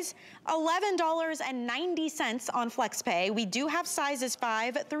guys, $11.90 on FlexPay. We do have sizes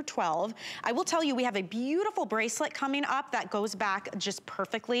 5 through 12. I will tell you, we have a beautiful bracelet coming up that goes back just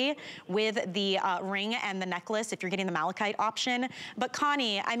perfectly with the ring and the necklace if you're getting the malachite option. But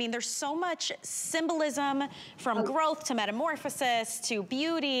Connie, I mean, there's so much symbolism from growth to metamorphosis to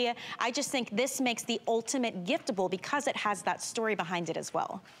beauty. I just think this makes the ultimate giftable because it has that story behind it as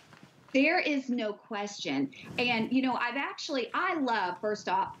well. There is no question. And, you know, first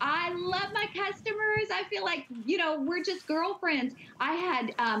off, I love my customers. I feel like, you know, we're just girlfriends. I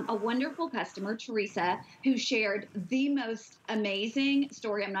had a wonderful customer, Teresa, who shared the most amazing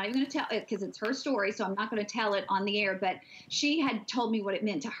story. I'm not even going to tell it because it's her story, so I'm not going to tell it on the air. But she had told me what it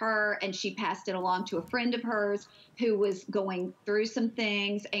meant to her, and she passed it along to a friend of hers who was going through some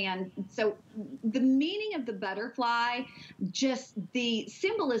things. And so the meaning of the butterfly, just the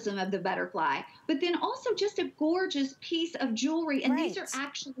symbolism of the butterfly, but then also just a gorgeous piece of jewelry. And these are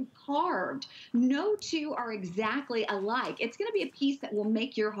actually carved. No two are exactly alike. It's going to be a piece that will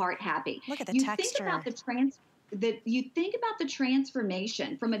make your heart happy. Look at the texture. Think about you think about the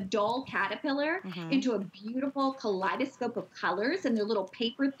transformation from a dull caterpillar into a beautiful kaleidoscope of colors and their little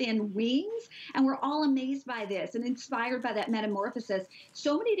paper-thin wings. And we're all amazed by this and inspired by that metamorphosis.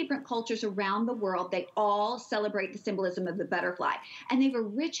 So many different cultures around the world, they all celebrate the symbolism of the butterfly. And they have a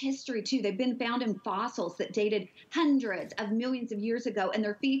rich history, too. They've been found in fossils that dated hundreds of millions of years ago, and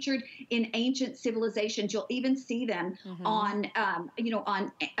they're featured in ancient civilizations. You'll even see them on, you know,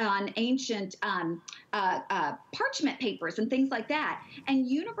 on ancient parchment papers and things like that. And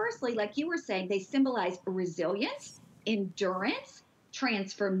universally, like you were saying, they symbolize resilience, endurance,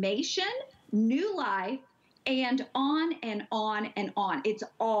 transformation, new life, and on and on and on. It's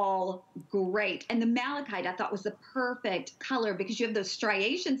all great. And the malachite I thought was the perfect color because you have those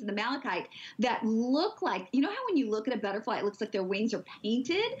striations in the malachite that look like, you know how when you look at a butterfly, it looks like their wings are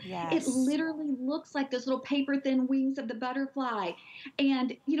painted? Yes. It literally looks like those little paper-thin wings of the butterfly.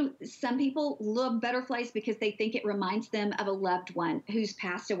 And, you know, some people love butterflies because they think it reminds them of a loved one who's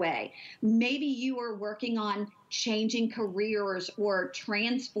passed away. Maybe you are working on changing careers or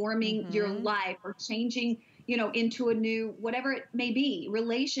transforming your life or changing, you know, into a new, whatever it may be,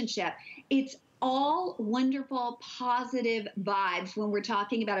 relationship. It's all wonderful, positive vibes when we're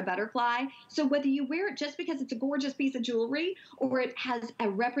talking about a butterfly. So whether you wear it just because it's a gorgeous piece of jewelry or it has a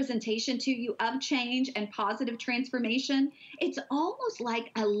representation to you of change and positive transformation, it's almost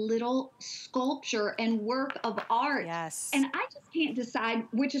like a little sculpture and work of art. Yes. And I just can't decide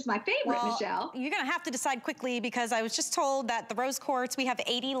which is my favorite, Michelle. You're going to have to decide quickly because I was just told that the rose quartz, we have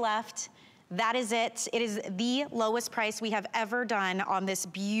 80 left. That is it. It is the lowest price we have ever done on this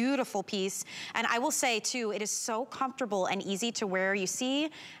beautiful piece. And I will say too, it is so comfortable and easy to wear. You see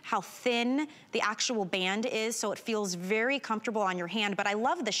how thin the actual band is, so it feels very comfortable on your hand. But I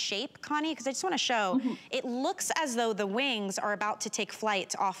love the shape, Connie, because I just want to show, it looks as though the wings are about to take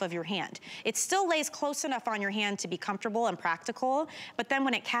flight off of your hand. It still lays close enough on your hand to be comfortable and practical, but then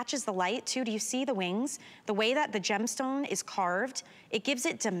when it catches the light too, do you see the wings? The way that the gemstone is carved, it gives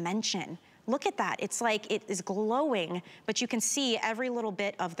it dimension. Look at that. It's like it is glowing, but you can see every little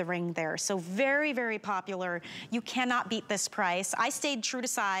bit of the ring there. So very, very popular. You cannot beat this price. I stayed true to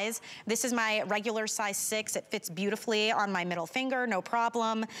size. This is my regular size 6. It fits beautifully on my middle finger, no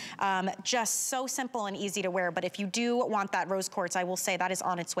problem. Just so simple and easy to wear. But if you do want that rose quartz, I will say that is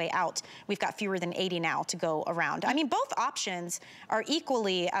on its way out. We've got fewer than 80 now to go around. I mean, both options are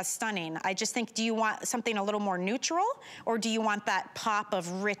equally as stunning. I just think, do you want something a little more neutral, or do you want that pop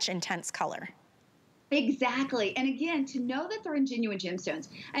of rich, intense color? Exactly. And again, to know that they're in genuine gemstones.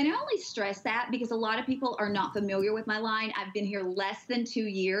 And I only stress that because a lot of people are not familiar with my line. I've been here less than 2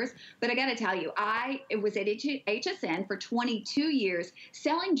 years, but I got to tell you, I was at HSN for 22 years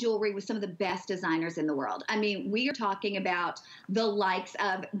selling jewelry with some of the best designers in the world. I mean, we are talking about the likes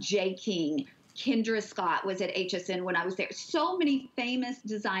of J. King. Kendra Scott was at HSN when I was there. So many famous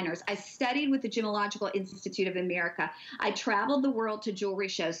designers. I studied with the Gemological Institute of America. I traveled the world to jewelry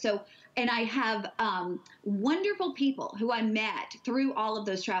shows. So, and I have wonderful people who I met through all of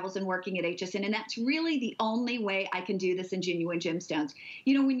those travels and working at HSN. And that's really the only way I can do this in genuine gemstones.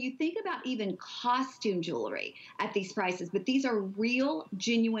 You know, when you think about even costume jewelry at these prices, but these are real,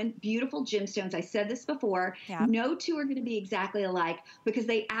 genuine, beautiful gemstones. I said this before. Yeah. No two are going to be exactly alike because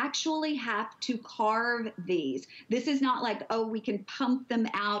they actually have to carve these. This is not like, oh, we can pump them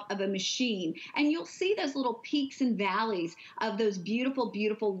out of a machine. And you'll see those little peaks and valleys of those beautiful,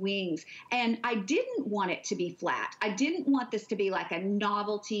 beautiful wings. And I didn't want it to be flat. I didn't want this to be like a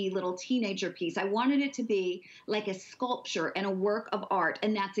novelty little teenager piece. I wanted it to be like a sculpture and a work of art.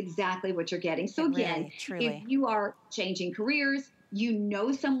 And that's exactly what you're getting. So again, truly. if you are changing careers, you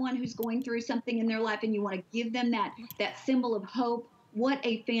know someone who's going through something in their life and you want to give them that symbol of hope, what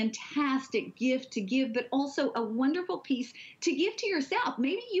a fantastic gift to give, but also a wonderful piece to give to yourself.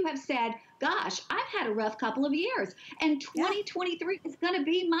 Maybe you have said, gosh, I've had a rough couple of years, and 2023 is going to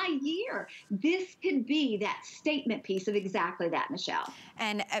be my year. This could be that statement piece of exactly that, Michelle.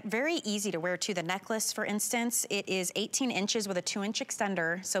 And very easy to wear too. The necklace, for instance, it is 18 inches with a 2-inch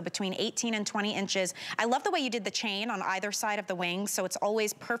extender, so between 18 and 20 inches. I love the way you did the chain on either side of the wings, so it's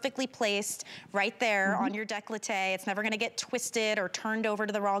always perfectly placed right there on your décolleté. It's never going to get twisted or turned over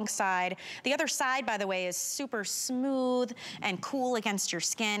to the wrong side. The other side, by the way, is super smooth and cool against your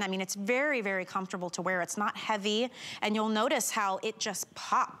skin. I mean, it's very, very comfortable to wear. It's not heavy, and you'll notice how it just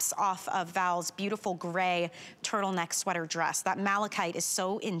pops off of Val's beautiful gray turtleneck sweater dress. That malachite is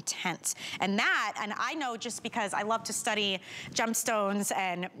so intense. And I know just because I love to study gemstones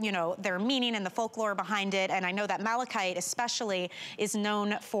and, you know, their meaning and the folklore behind it, and I know that malachite especially is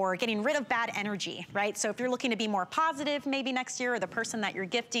known for getting rid of bad energy, right? So if you're looking to be more positive maybe next year, or the person that you're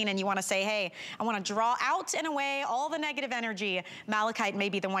gifting and you want to say, hey, I want to draw out and away all the negative energy, malachite may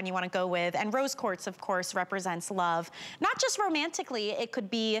be the one you want to go with. And rose quartz, of course, represents love. Not just romantically, it could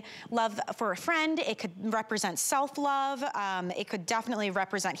be love for a friend, it could represent self-love, it could definitely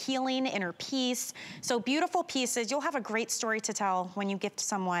represent healing, inner peace. So beautiful pieces. You'll have a great story to tell when you gift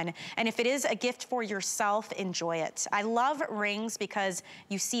someone. And if it is a gift for yourself, enjoy it. I love rings because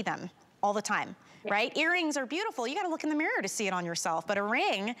you see them all the time. Right? Earrings are beautiful. You got to look in the mirror to see it on yourself. But a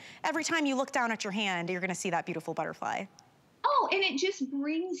ring, every time you look down at your hand, you're going to see that beautiful butterfly. Oh, and it just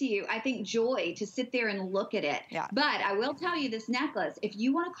brings you, I think, joy to sit there and look at it. Yeah. But I will tell you, this necklace, if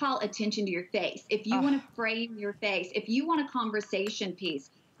you want to call attention to your face, if you want to frame your face, if you want a conversation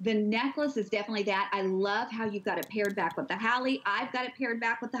piece, the necklace is definitely that. I love how you've got it paired back with the Hallie. I've got it paired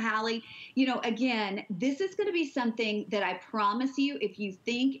back with the Hallie. You know, again, this is going to be something that I promise you, if you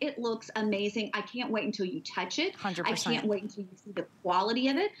think it looks amazing, I can't wait until you touch it. 100%. I can't wait until you see the quality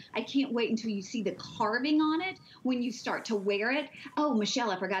of it. I can't wait until you see the carving on it when you start to wear it. Oh, Michelle,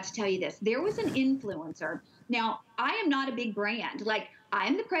 I forgot to tell you this. There was an influencer. Now, I am not a big brand. Like,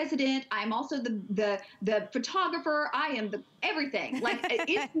 I'm the president. I'm also the photographer. I am the everything. Like,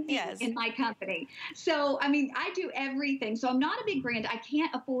 it's me in my company. So, I mean, I do everything. So I'm not a big brand. I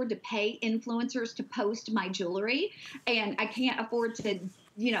can't afford to pay influencers to post my jewelry, and I can't afford to,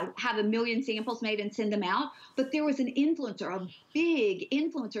 you know, have a million samples made and send them out. But there was an influencer, a big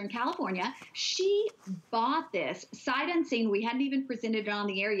influencer in California. She bought this sight unseen. We hadn't even presented it on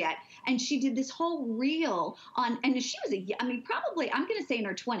the air yet. And she did this whole reel on, and she was probably, I'm going to say in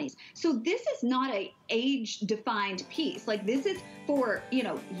her 20s. So this is not a age defined piece. Like, this is for, you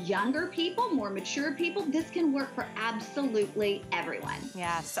know, younger people, more mature people. This can work for absolutely everyone.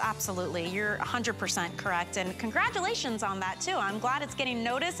 Yes, absolutely. You're 100% correct. And congratulations on that too. I'm glad it's getting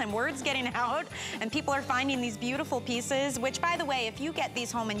noticed and word's getting out and people are finding these beautiful pieces, which, by the way, if you get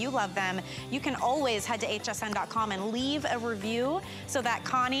these home and you love them, you can always head to hsn.com and leave a review so that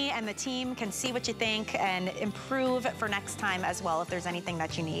Connie and the team can see what you think and improve for next time as well if there's anything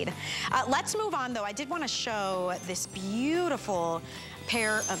that you need. Let's move on though. I did want to show this beautiful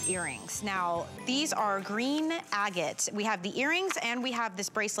pair of earrings. Now, these are green agate. We have the earrings and we have this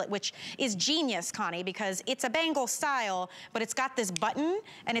bracelet, which is genius, Connie, because it's a bangle style, but it's got this button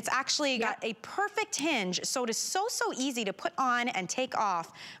and it's actually got a perfect hinge. So it is so easy to put on and take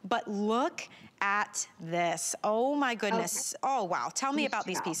off. But look at this. Oh my goodness. Okay. Oh, wow. Tell me about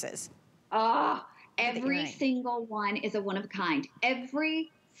these pieces. Every single one is a one of a kind.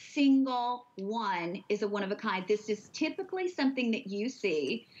 Every single one is a one of a kind. This is typically something that you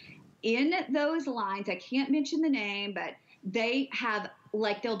see in those lines. I can't mention the name, but they have,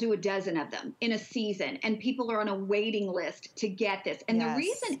 like, they'll do a dozen of them in a season, and people are on a waiting list to get this. And the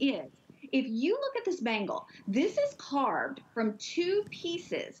reason is, if you look at this bangle, this is carved from 2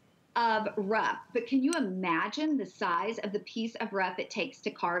 pieces of rough, but can you imagine the size of the piece of rough it takes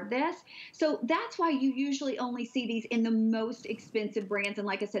to carve this? So that's why you usually only see these in the most expensive brands. And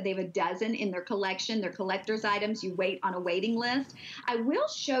like I said, they have a dozen in their collection. They're collector's items. You wait on a waiting list. I will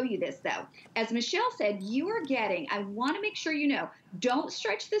show you this though. As Michelle said, you are getting, I want to make sure you know, don't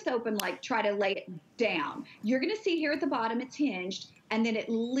stretch this open, like try to lay it down. You're going to see here at the bottom, it's hinged, and then it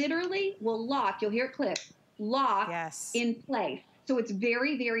literally will lock. You'll hear it click, lock in place. So it's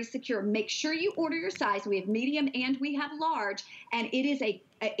very, very secure. Make sure you order your size. We have medium and we have large, and it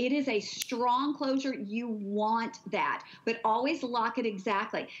is a strong closure. You want that, but always lock it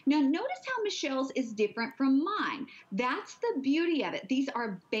exactly. Now, notice how Michelle's is different from mine. That's the beauty of it. These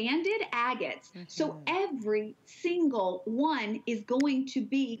are banded agates, so every single one is going to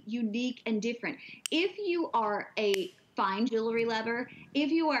be unique and different. If you are a fine jewelry lover,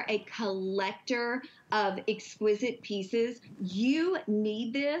 if you are a collector of exquisite pieces, you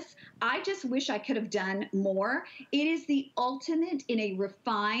need this. I just wish I could have done more. It is the ultimate in a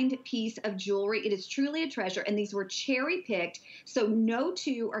refined piece of jewelry. It is truly a treasure, and these were cherry picked, so no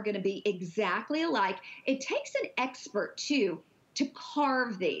two are going to be exactly alike. It takes an expert too to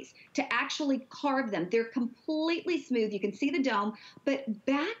carve these, to actually carve them. They're completely smooth. You can see the dome, but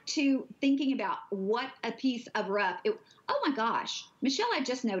back to thinking about what a piece of rough. Oh my gosh, Michelle, I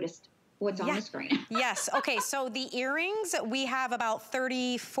just noticed what's on the screen. Yes, okay, so the earrings, we have about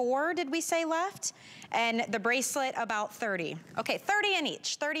 34, did we say, left? And the bracelet, about 30. Okay, 30 in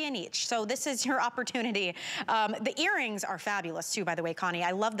each, so this is your opportunity. The earrings are fabulous too, by the way, Connie. I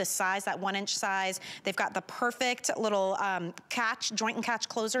love the size, that 1-inch size. They've got the perfect little joint and catch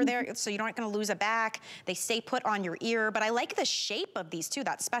closer there, so you aren't gonna lose a back. They stay put on your ear, but I like the shape of these too,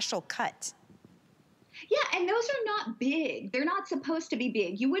 that special cut. Yeah, and those are not big. They're not supposed to be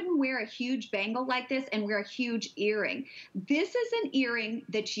big. You wouldn't wear a huge bangle like this and wear a huge earring. This is an earring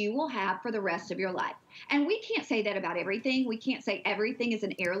that you will have for the rest of your life. And we can't say that about everything. We can't say everything is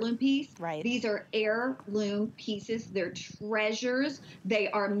an heirloom piece. Right. These are heirloom pieces. They're treasures.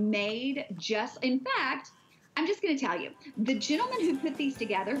 They are made in fact, I'm just going to tell you, the gentleman who put these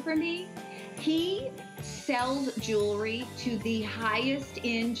together for me, he sells jewelry to the highest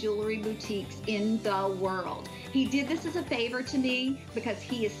end jewelry boutiques in the world. He did this as a favor to me because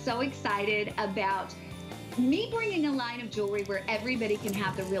he is so excited about me bringing a line of jewelry where everybody can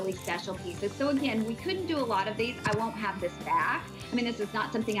have the really special pieces. So again, we couldn't do a lot of these. I won't have this back. I mean, this is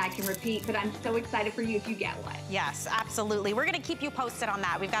not something I can repeat, but I'm so excited for you if you get one. Yes, absolutely. We're gonna keep you posted on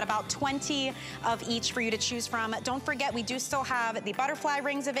that. We've got about 20 of each for you to choose from. Don't forget, we do still have the butterfly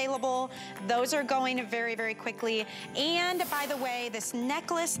rings available. Those are going very, very quickly. And by the way, this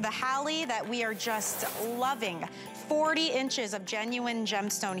necklace, the Hallie, that we are just loving. 40 inches of genuine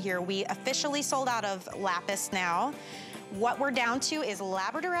gemstone here. We officially sold out of lapis now. What we're down to is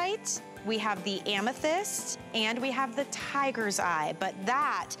labradorite, we have the amethyst, and we have the tiger's eye, but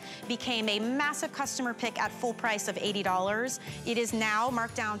that became a massive customer pick at full price of $80. It is now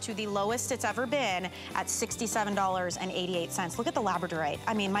marked down to the lowest it's ever been at $67.88. Look at the labradorite.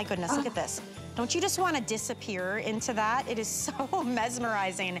 I mean, my goodness, look at this. Don't you just want to disappear into that? It is so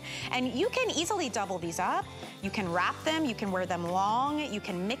mesmerizing. And you can easily double these up. You can wrap them, you can wear them long, you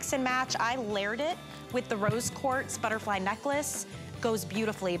can mix and match. I layered it with the rose quartz butterfly necklace. Goes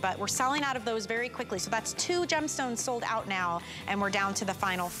beautifully, but we're selling out of those very quickly. So that's 2 gemstones sold out now, and we're down to the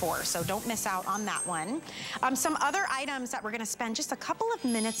final 4. So don't miss out on that one. Some other items that we're gonna spend just a couple of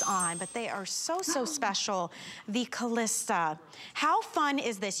minutes on, but they are so, so special. The Callista. How fun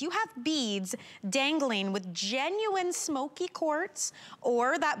is this? You have beads dangling with genuine smoky quartz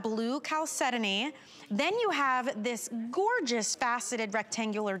or that blue chalcedony. Then you have this gorgeous faceted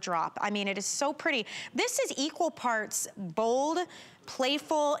rectangular drop. I mean, it is so pretty. This is equal parts bold,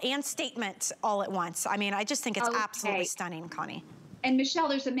 playful, and statement all at once. I mean, I just think it's absolutely stunning, Connie. And Michelle,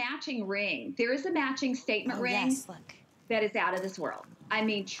 there's a matching ring. There is a matching statement ring. Yes, look. That is out of this world. I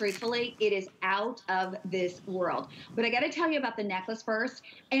mean, truthfully, it is out of this world. But I got to tell you about the necklace first.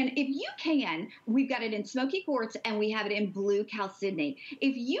 And if you can, we've got it in smoky quartz and we have it in blue chalcedony.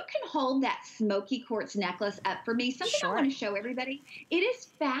 If you can hold that smoky quartz necklace up for me, something I want to show everybody. It is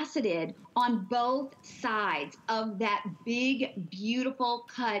faceted on both sides of that big, beautiful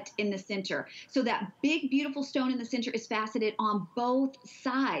cut in the center. So that big, beautiful stone in the center is faceted on both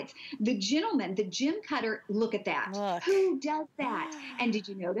sides. The gentleman, the gem cutter, look at that. Look. Who does that? And did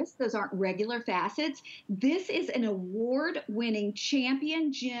you notice those aren't regular facets? This is an award-winning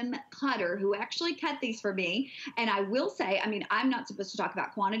champion gem cutter who actually cut these for me. And I will say, I mean, I'm not supposed to talk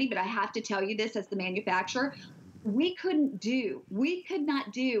about quantity, but I have to tell you this as the manufacturer. We could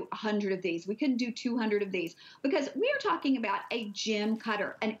not do 100 of these. We couldn't do 200 of these because we are talking about a gem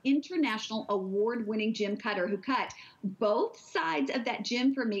cutter, an international award-winning gem cutter who cut both sides of that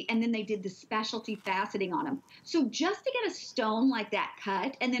gem for me, and then they did the specialty faceting on them. So just to get a stone like that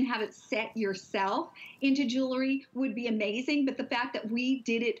cut and then have it set yourself into jewelry would be amazing, but the fact that we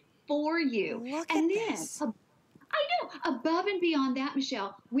did it for you. Look and at then this. I know. Above and beyond that,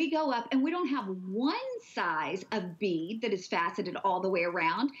 Michelle, we go up and we don't have one size of bead that is faceted all the way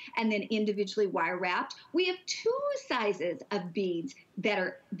around and then individually wire wrapped. We have two sizes of beads that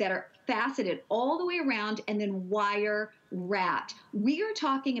are faceted all the way around and then wire wrapped. We are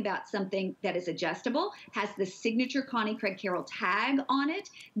talking about something that is adjustable, has the signature Connie Craig Carroll tag on it.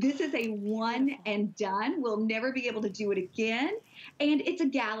 This is a one and done. We'll never be able to do it again. And it's a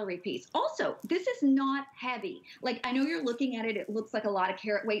gallery piece. Also, this is not heavy. Like, I know you're looking at it, it looks like a lot of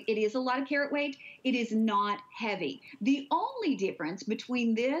carat weight. It is a lot of carat weight. It is not heavy. The only difference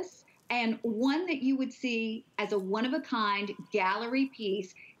between this and one that you would see as a one-of-a-kind gallery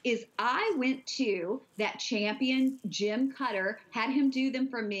piece is I went to that champion Jim Cutter, had him do them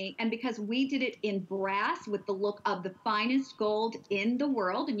for me, and because we did it in brass with the look of the finest gold in the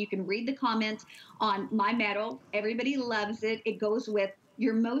world, and you can read the comments on my medal, everybody loves it. It goes with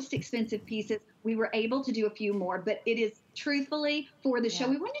your most expensive pieces. We were able to do a few more, but it is truthfully for the show.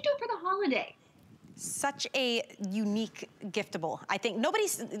 We wanted to do it for the holiday. Such a unique giftable. I think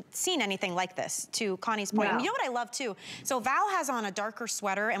nobody's seen anything like this, to Connie's point. No. You know what I love too? So Val has on a darker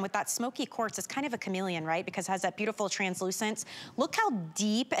sweater, and with that smoky quartz, it's kind of a chameleon, right? Because it has that beautiful translucence. Look how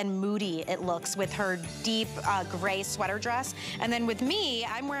deep and moody it looks with her deep gray sweater dress. And then with me,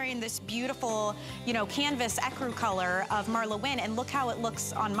 I'm wearing this beautiful, you know, canvas ecru color of Marla Wynn, and look how it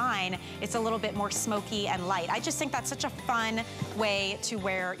looks on mine. It's a little bit more smoky and light. I just think that's such a fun way to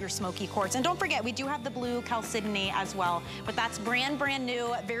wear your smoky quartz. And don't forget, we do have the blue chalcedony as well, but that's brand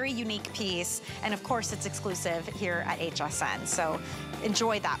new, very unique piece. And of course, it's exclusive here at HSN. So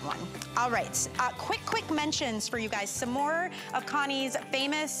enjoy that one. All right, quick mentions for you guys. Some more of Connie's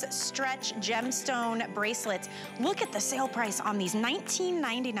famous stretch gemstone bracelets. Look at the sale price on these,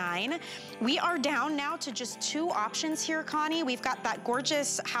 $19.99. We are down now to just two options here, Connie. We've got that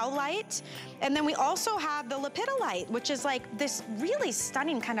gorgeous howlite, and then we also have the lepidolite, which is like this really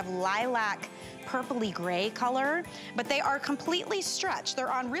stunning kind of lilac purpley gray color, but they are completely stretched.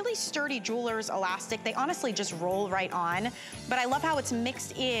 They're on really sturdy jeweler's elastic. They honestly just roll right on, but I love how it's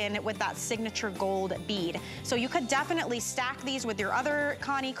mixed in with that signature gold bead. So you could definitely stack these with your other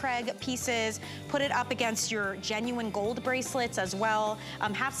Connie Craig pieces, put it up against your genuine gold bracelets as well.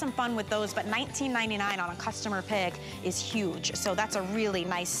 Have some fun with those, but $19.99 on a customer pick is huge. So that's a really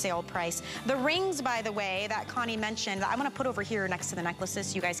nice sale price. The rings, by the way, that Connie mentioned, I'm gonna put over here next to the necklaces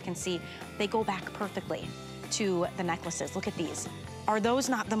so you guys can see, they go back perfectly to the necklaces. Look at these. Are those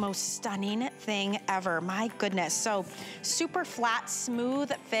not the most stunning thing ever? My goodness. So super flat,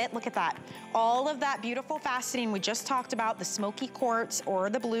 smooth fit. Look at that. All of that beautiful faceting we just talked about, the smoky quartz or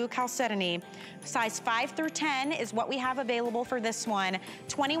the blue chalcedony. Size 5 through 10 is what we have available for this one.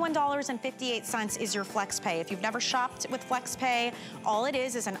 $21.58 is your flex pay. If you've never shopped with flex pay, all it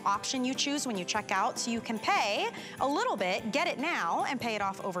is an option you choose when you check out. So you can pay a little bit, get it now, and pay it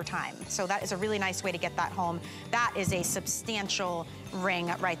off over time. So that is a really nice way to get that home. That is a substantial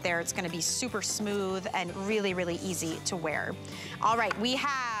ring right there. It's gonna be super smooth and really, really easy to wear. All right, we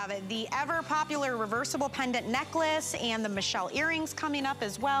have the ever popular reversible pendant necklace and the Michelle earrings coming up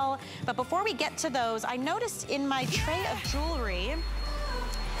as well. But before we get to those, I noticed in my tray of jewelry,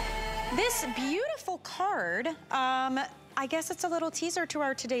 this beautiful card. I guess it's a little teaser to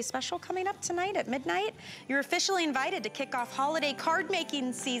our today's special coming up tonight at midnight. You're officially invited to kick off holiday card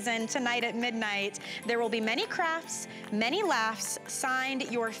making season tonight at midnight. There will be many crafts, many laughs, signed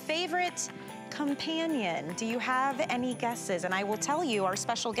your favorite companion. Do you have any guesses? And I will tell you, our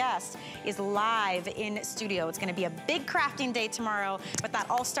special guest is live in studio. It's gonna be a big crafting day tomorrow, but that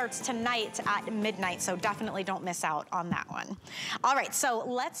all starts tonight at midnight, so definitely don't miss out on that one. All right, so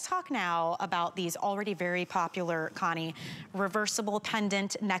let's talk now about these already very popular, Connie, reversible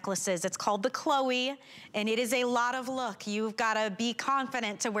pendant necklaces. It's called the Chloe, and it is a lot of look. You've gotta be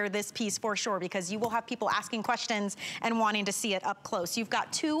confident to wear this piece for sure, because you will have people asking questions and wanting to see it up close. You've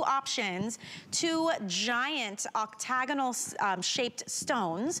got two options, two giant octagonal shaped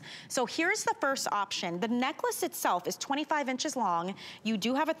stones. So here's the first option. The necklace itself is 25 inches long. You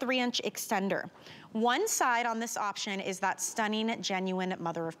do have a 3-inch extender. One side on this option is that stunning, genuine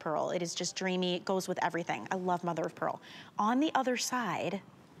mother of pearl. It is just dreamy, it goes with everything. I love mother of pearl. On the other side,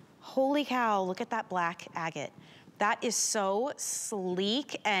 holy cow, look at that black agate. That is so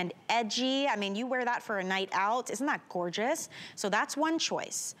sleek and edgy. I mean, you wear that for a night out. Isn't that gorgeous? So that's one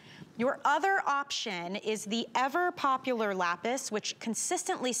choice. Your other option is the ever popular lapis, which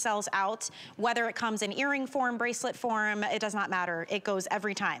consistently sells out, whether it comes in earring form, bracelet form, it does not matter. It goes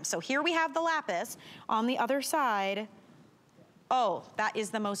every time. So here we have the lapis. On the other side, oh, that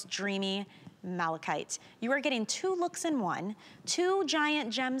is the most dreamy malachite. You are getting two looks in one, two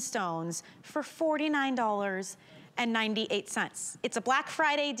giant gemstones for $49.99. $2,298. It's a Black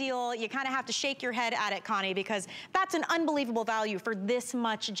Friday deal. You kind of have to shake your head at it, Connie, because that's an unbelievable value for this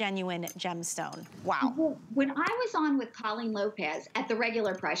much genuine gemstone. Wow. Well, when I was on with Colleen Lopez at the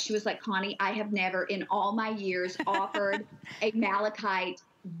regular price, she was like, Connie, I have never in all my years offered a malachite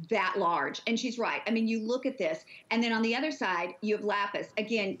that large. And she's right. I mean, you look at this, and then on the other side, you have lapis.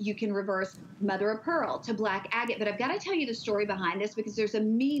 Again, you can reverse mother of pearl to black agate. But I've got to tell you the story behind this, because there's a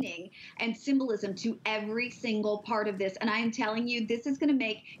meaning and symbolism to every single part of this. And I am telling you, this is going to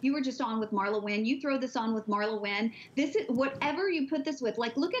make, you were just on with Marla Wynn. You throw this on with Marla Wynn. This is, whatever you put this with,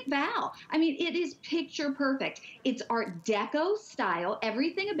 like, look at Val. I mean, it is picture perfect. It's Art Deco style.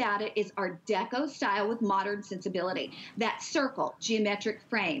 Everything about it is Art Deco style with modern sensibility. That circle, geometric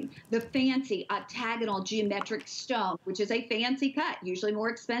frame, the fancy octagonal geometric stone, which is a fancy cut, usually more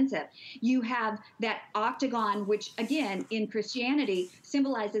expensive. You have that octagon, which again, in Christianity,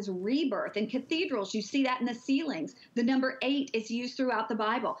 symbolizes rebirth. In cathedrals, you see that in the ceilings. The number 8 is used throughout the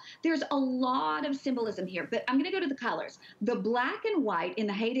Bible. There's a lot of symbolism here, but I'm going to go to the colors. The black and white, in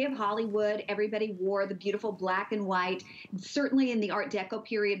the heyday of Hollywood, everybody wore the beautiful black and white. Certainly in the Art Deco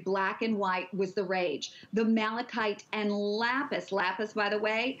period, black and white was the rage. The malachite and lapis, by the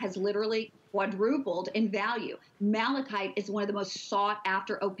way, has literally quadrupled in value. Malachite is one of the most sought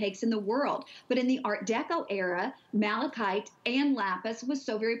after opaques in the world. But in the Art Deco era, malachite and lapis was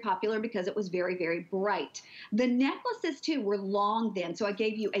so very popular because it was very, very bright. The necklaces too were long then. So I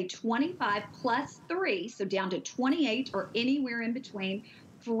gave you a 25 plus 3, so down to 28 or anywhere in between.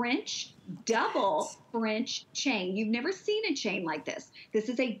 French, double French chain. You've never seen a chain like this. This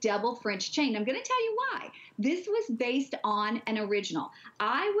is a double French chain. I'm going to tell you why. This was based on an original.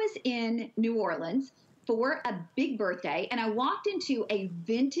 I was in New Orleans for a big birthday, and I walked into a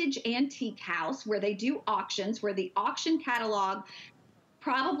vintage antique house where they do auctions, where the auction catalog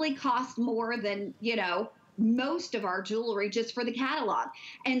probably cost more than, you know, most of our jewelry just for the catalog.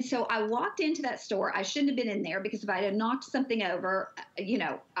 And so I walked into that store. I shouldn't have been in there, because if I had knocked something over, you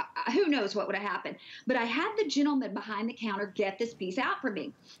know, who knows what would have happened. But I had the gentleman behind the counter get this piece out for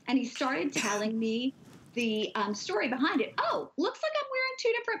me. And he started telling me the story behind it. Oh, looks like I'm wearing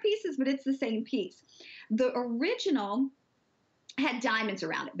 2 different pieces, but it's the same piece. The original had diamonds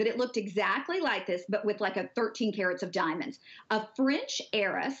around it, but it looked exactly like this, but with like a 13 carats of diamonds. A French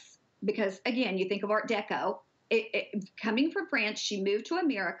heiress, because again, you think of Art Deco, coming from France, she moved to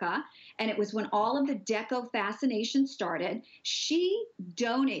America, and it was when all of the Deco fascination started. She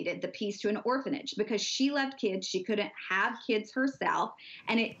donated the piece to an orphanage because she loved kids. She couldn't have kids herself,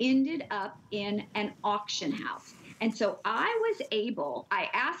 and it ended up in an auction house. And so I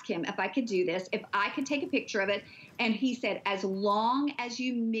asked him if I could do this, if I could take a picture of it. And he said, as long as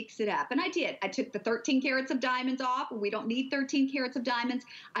you mix it up. And I did. I took the 13 carats of diamonds off. We don't need 13 carats of diamonds.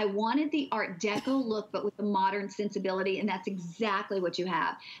 I wanted the Art Deco look, but with the modern sensibility. And that's exactly what you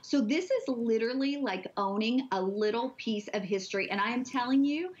have. So this is literally like owning a little piece of history. And I am telling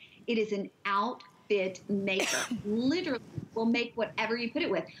you, it is an outfit maker. Literally will make whatever you put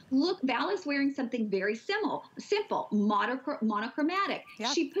it with. Look, Val is wearing something very simple, monochromatic.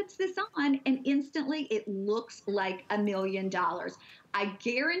 Yep. She puts this on, and instantly it looks like $1 million. I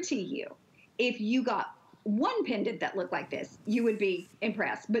guarantee you, if you got one pendant that looked like this, you would be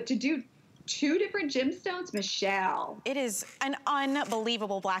impressed. But to do 2 different gemstones, Michelle. It is an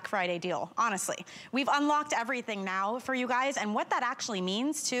unbelievable Black Friday deal, honestly. We've unlocked everything now for you guys, and what that actually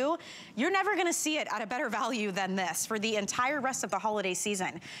means too, you're never gonna see it at a better value than this for the entire rest of the holiday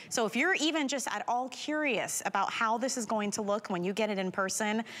season. So if you're even just at all curious about how this is going to look when you get it in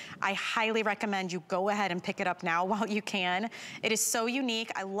person, I highly recommend you go ahead and pick it up now while you can. It is so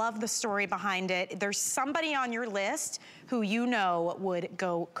unique. I love the story behind it. There's somebody on your list who you know would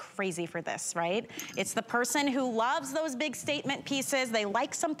go crazy for this, right? It's the person who loves those big statement pieces. They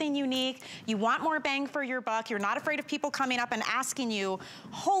like something unique. You want more bang for your buck. You're not afraid of people coming up and asking you,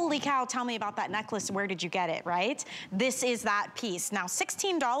 holy cow, tell me about that necklace. Where did you get it, right? This is that piece. Now,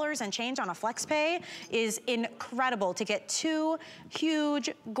 $16 and change on a FlexPay is incredible to get 2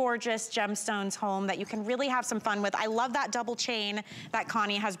 huge, gorgeous gemstones home that you can really have some fun with. I love that double chain that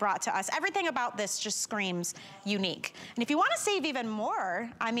Connie has brought to us. Everything about this just screams unique. And if you want to save even more,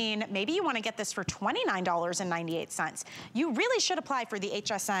 I mean, maybe you want to get this for $29.98. You really should apply for the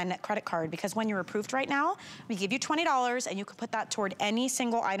HSN credit card, because when you're approved right now, we give you $20 and you can put that toward any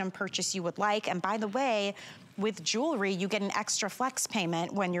single item purchase you would like. And by the way, with jewelry, you get an extra flex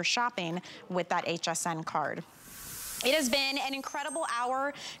payment when you're shopping with that HSN card. It has been an incredible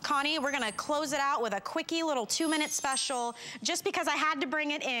hour. Connie, we're gonna close it out with a quickie little 2-minute special just because I had to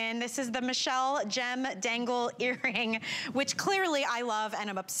bring it in. This is the Michelle Gem Dangle earring, which clearly I love and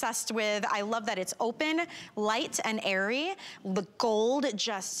I'm obsessed with. I love that it's open, light, and airy. The gold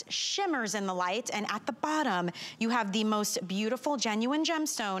just shimmers in the light, and at the bottom, you have the most beautiful genuine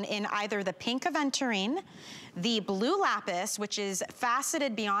gemstone in either the pink aventurine, the blue lapis, which is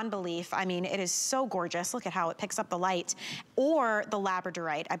faceted beyond belief. I mean, it is so gorgeous. Look at how it picks up the light. Or the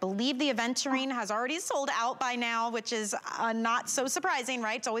labradorite. I believe the aventurine has already sold out by now, which is not so surprising,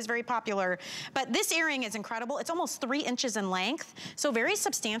 right? It's always very popular. But this earring is incredible. It's almost 3 inches in length, so very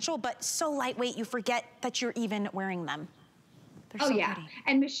substantial, but so lightweight you forget that you're even wearing them. They're so pretty.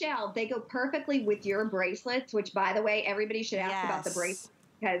 And Michelle, they go perfectly with your bracelets, which, by the way, everybody should ask about the bracelets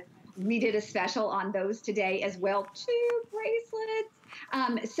because we did a special on those today as well, 2 bracelets.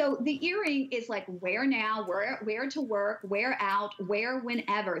 So the earring is like wear now, wear to work, wear out, wear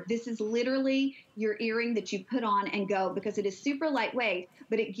whenever. This is literally your earring that you put on and go because it is super lightweight,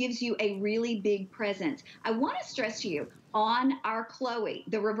 but it gives you a really big presence. I want to stress to you, on our Chloe,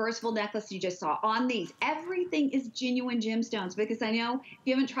 the reversible necklace you just saw, on these, everything is genuine gemstones because I know if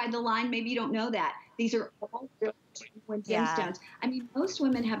you haven't tried the line, maybe you don't know that. These are all real genuine gemstones. I mean, most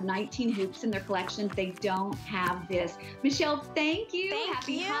women have 19 hoops in their collections. They don't have this. Michelle, thank you.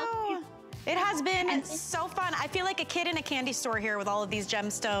 Happy Holidays. It has been so fun. I feel like a kid in a candy store here with all of these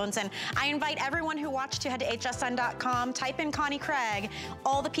gemstones. And I invite everyone who watched to head to hsn.com, type in Connie Craig.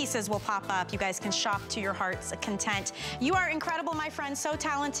 All the pieces will pop up. You guys can shop to your heart's content. You are incredible, my friend, so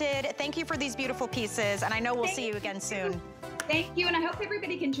talented. Thank you for these beautiful pieces. And I know we'll see you again soon. Thank you, and I hope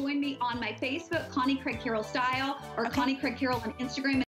everybody can join me on my Facebook, Connie Craig Carroll Style, or Connie Craig Carroll on Instagram.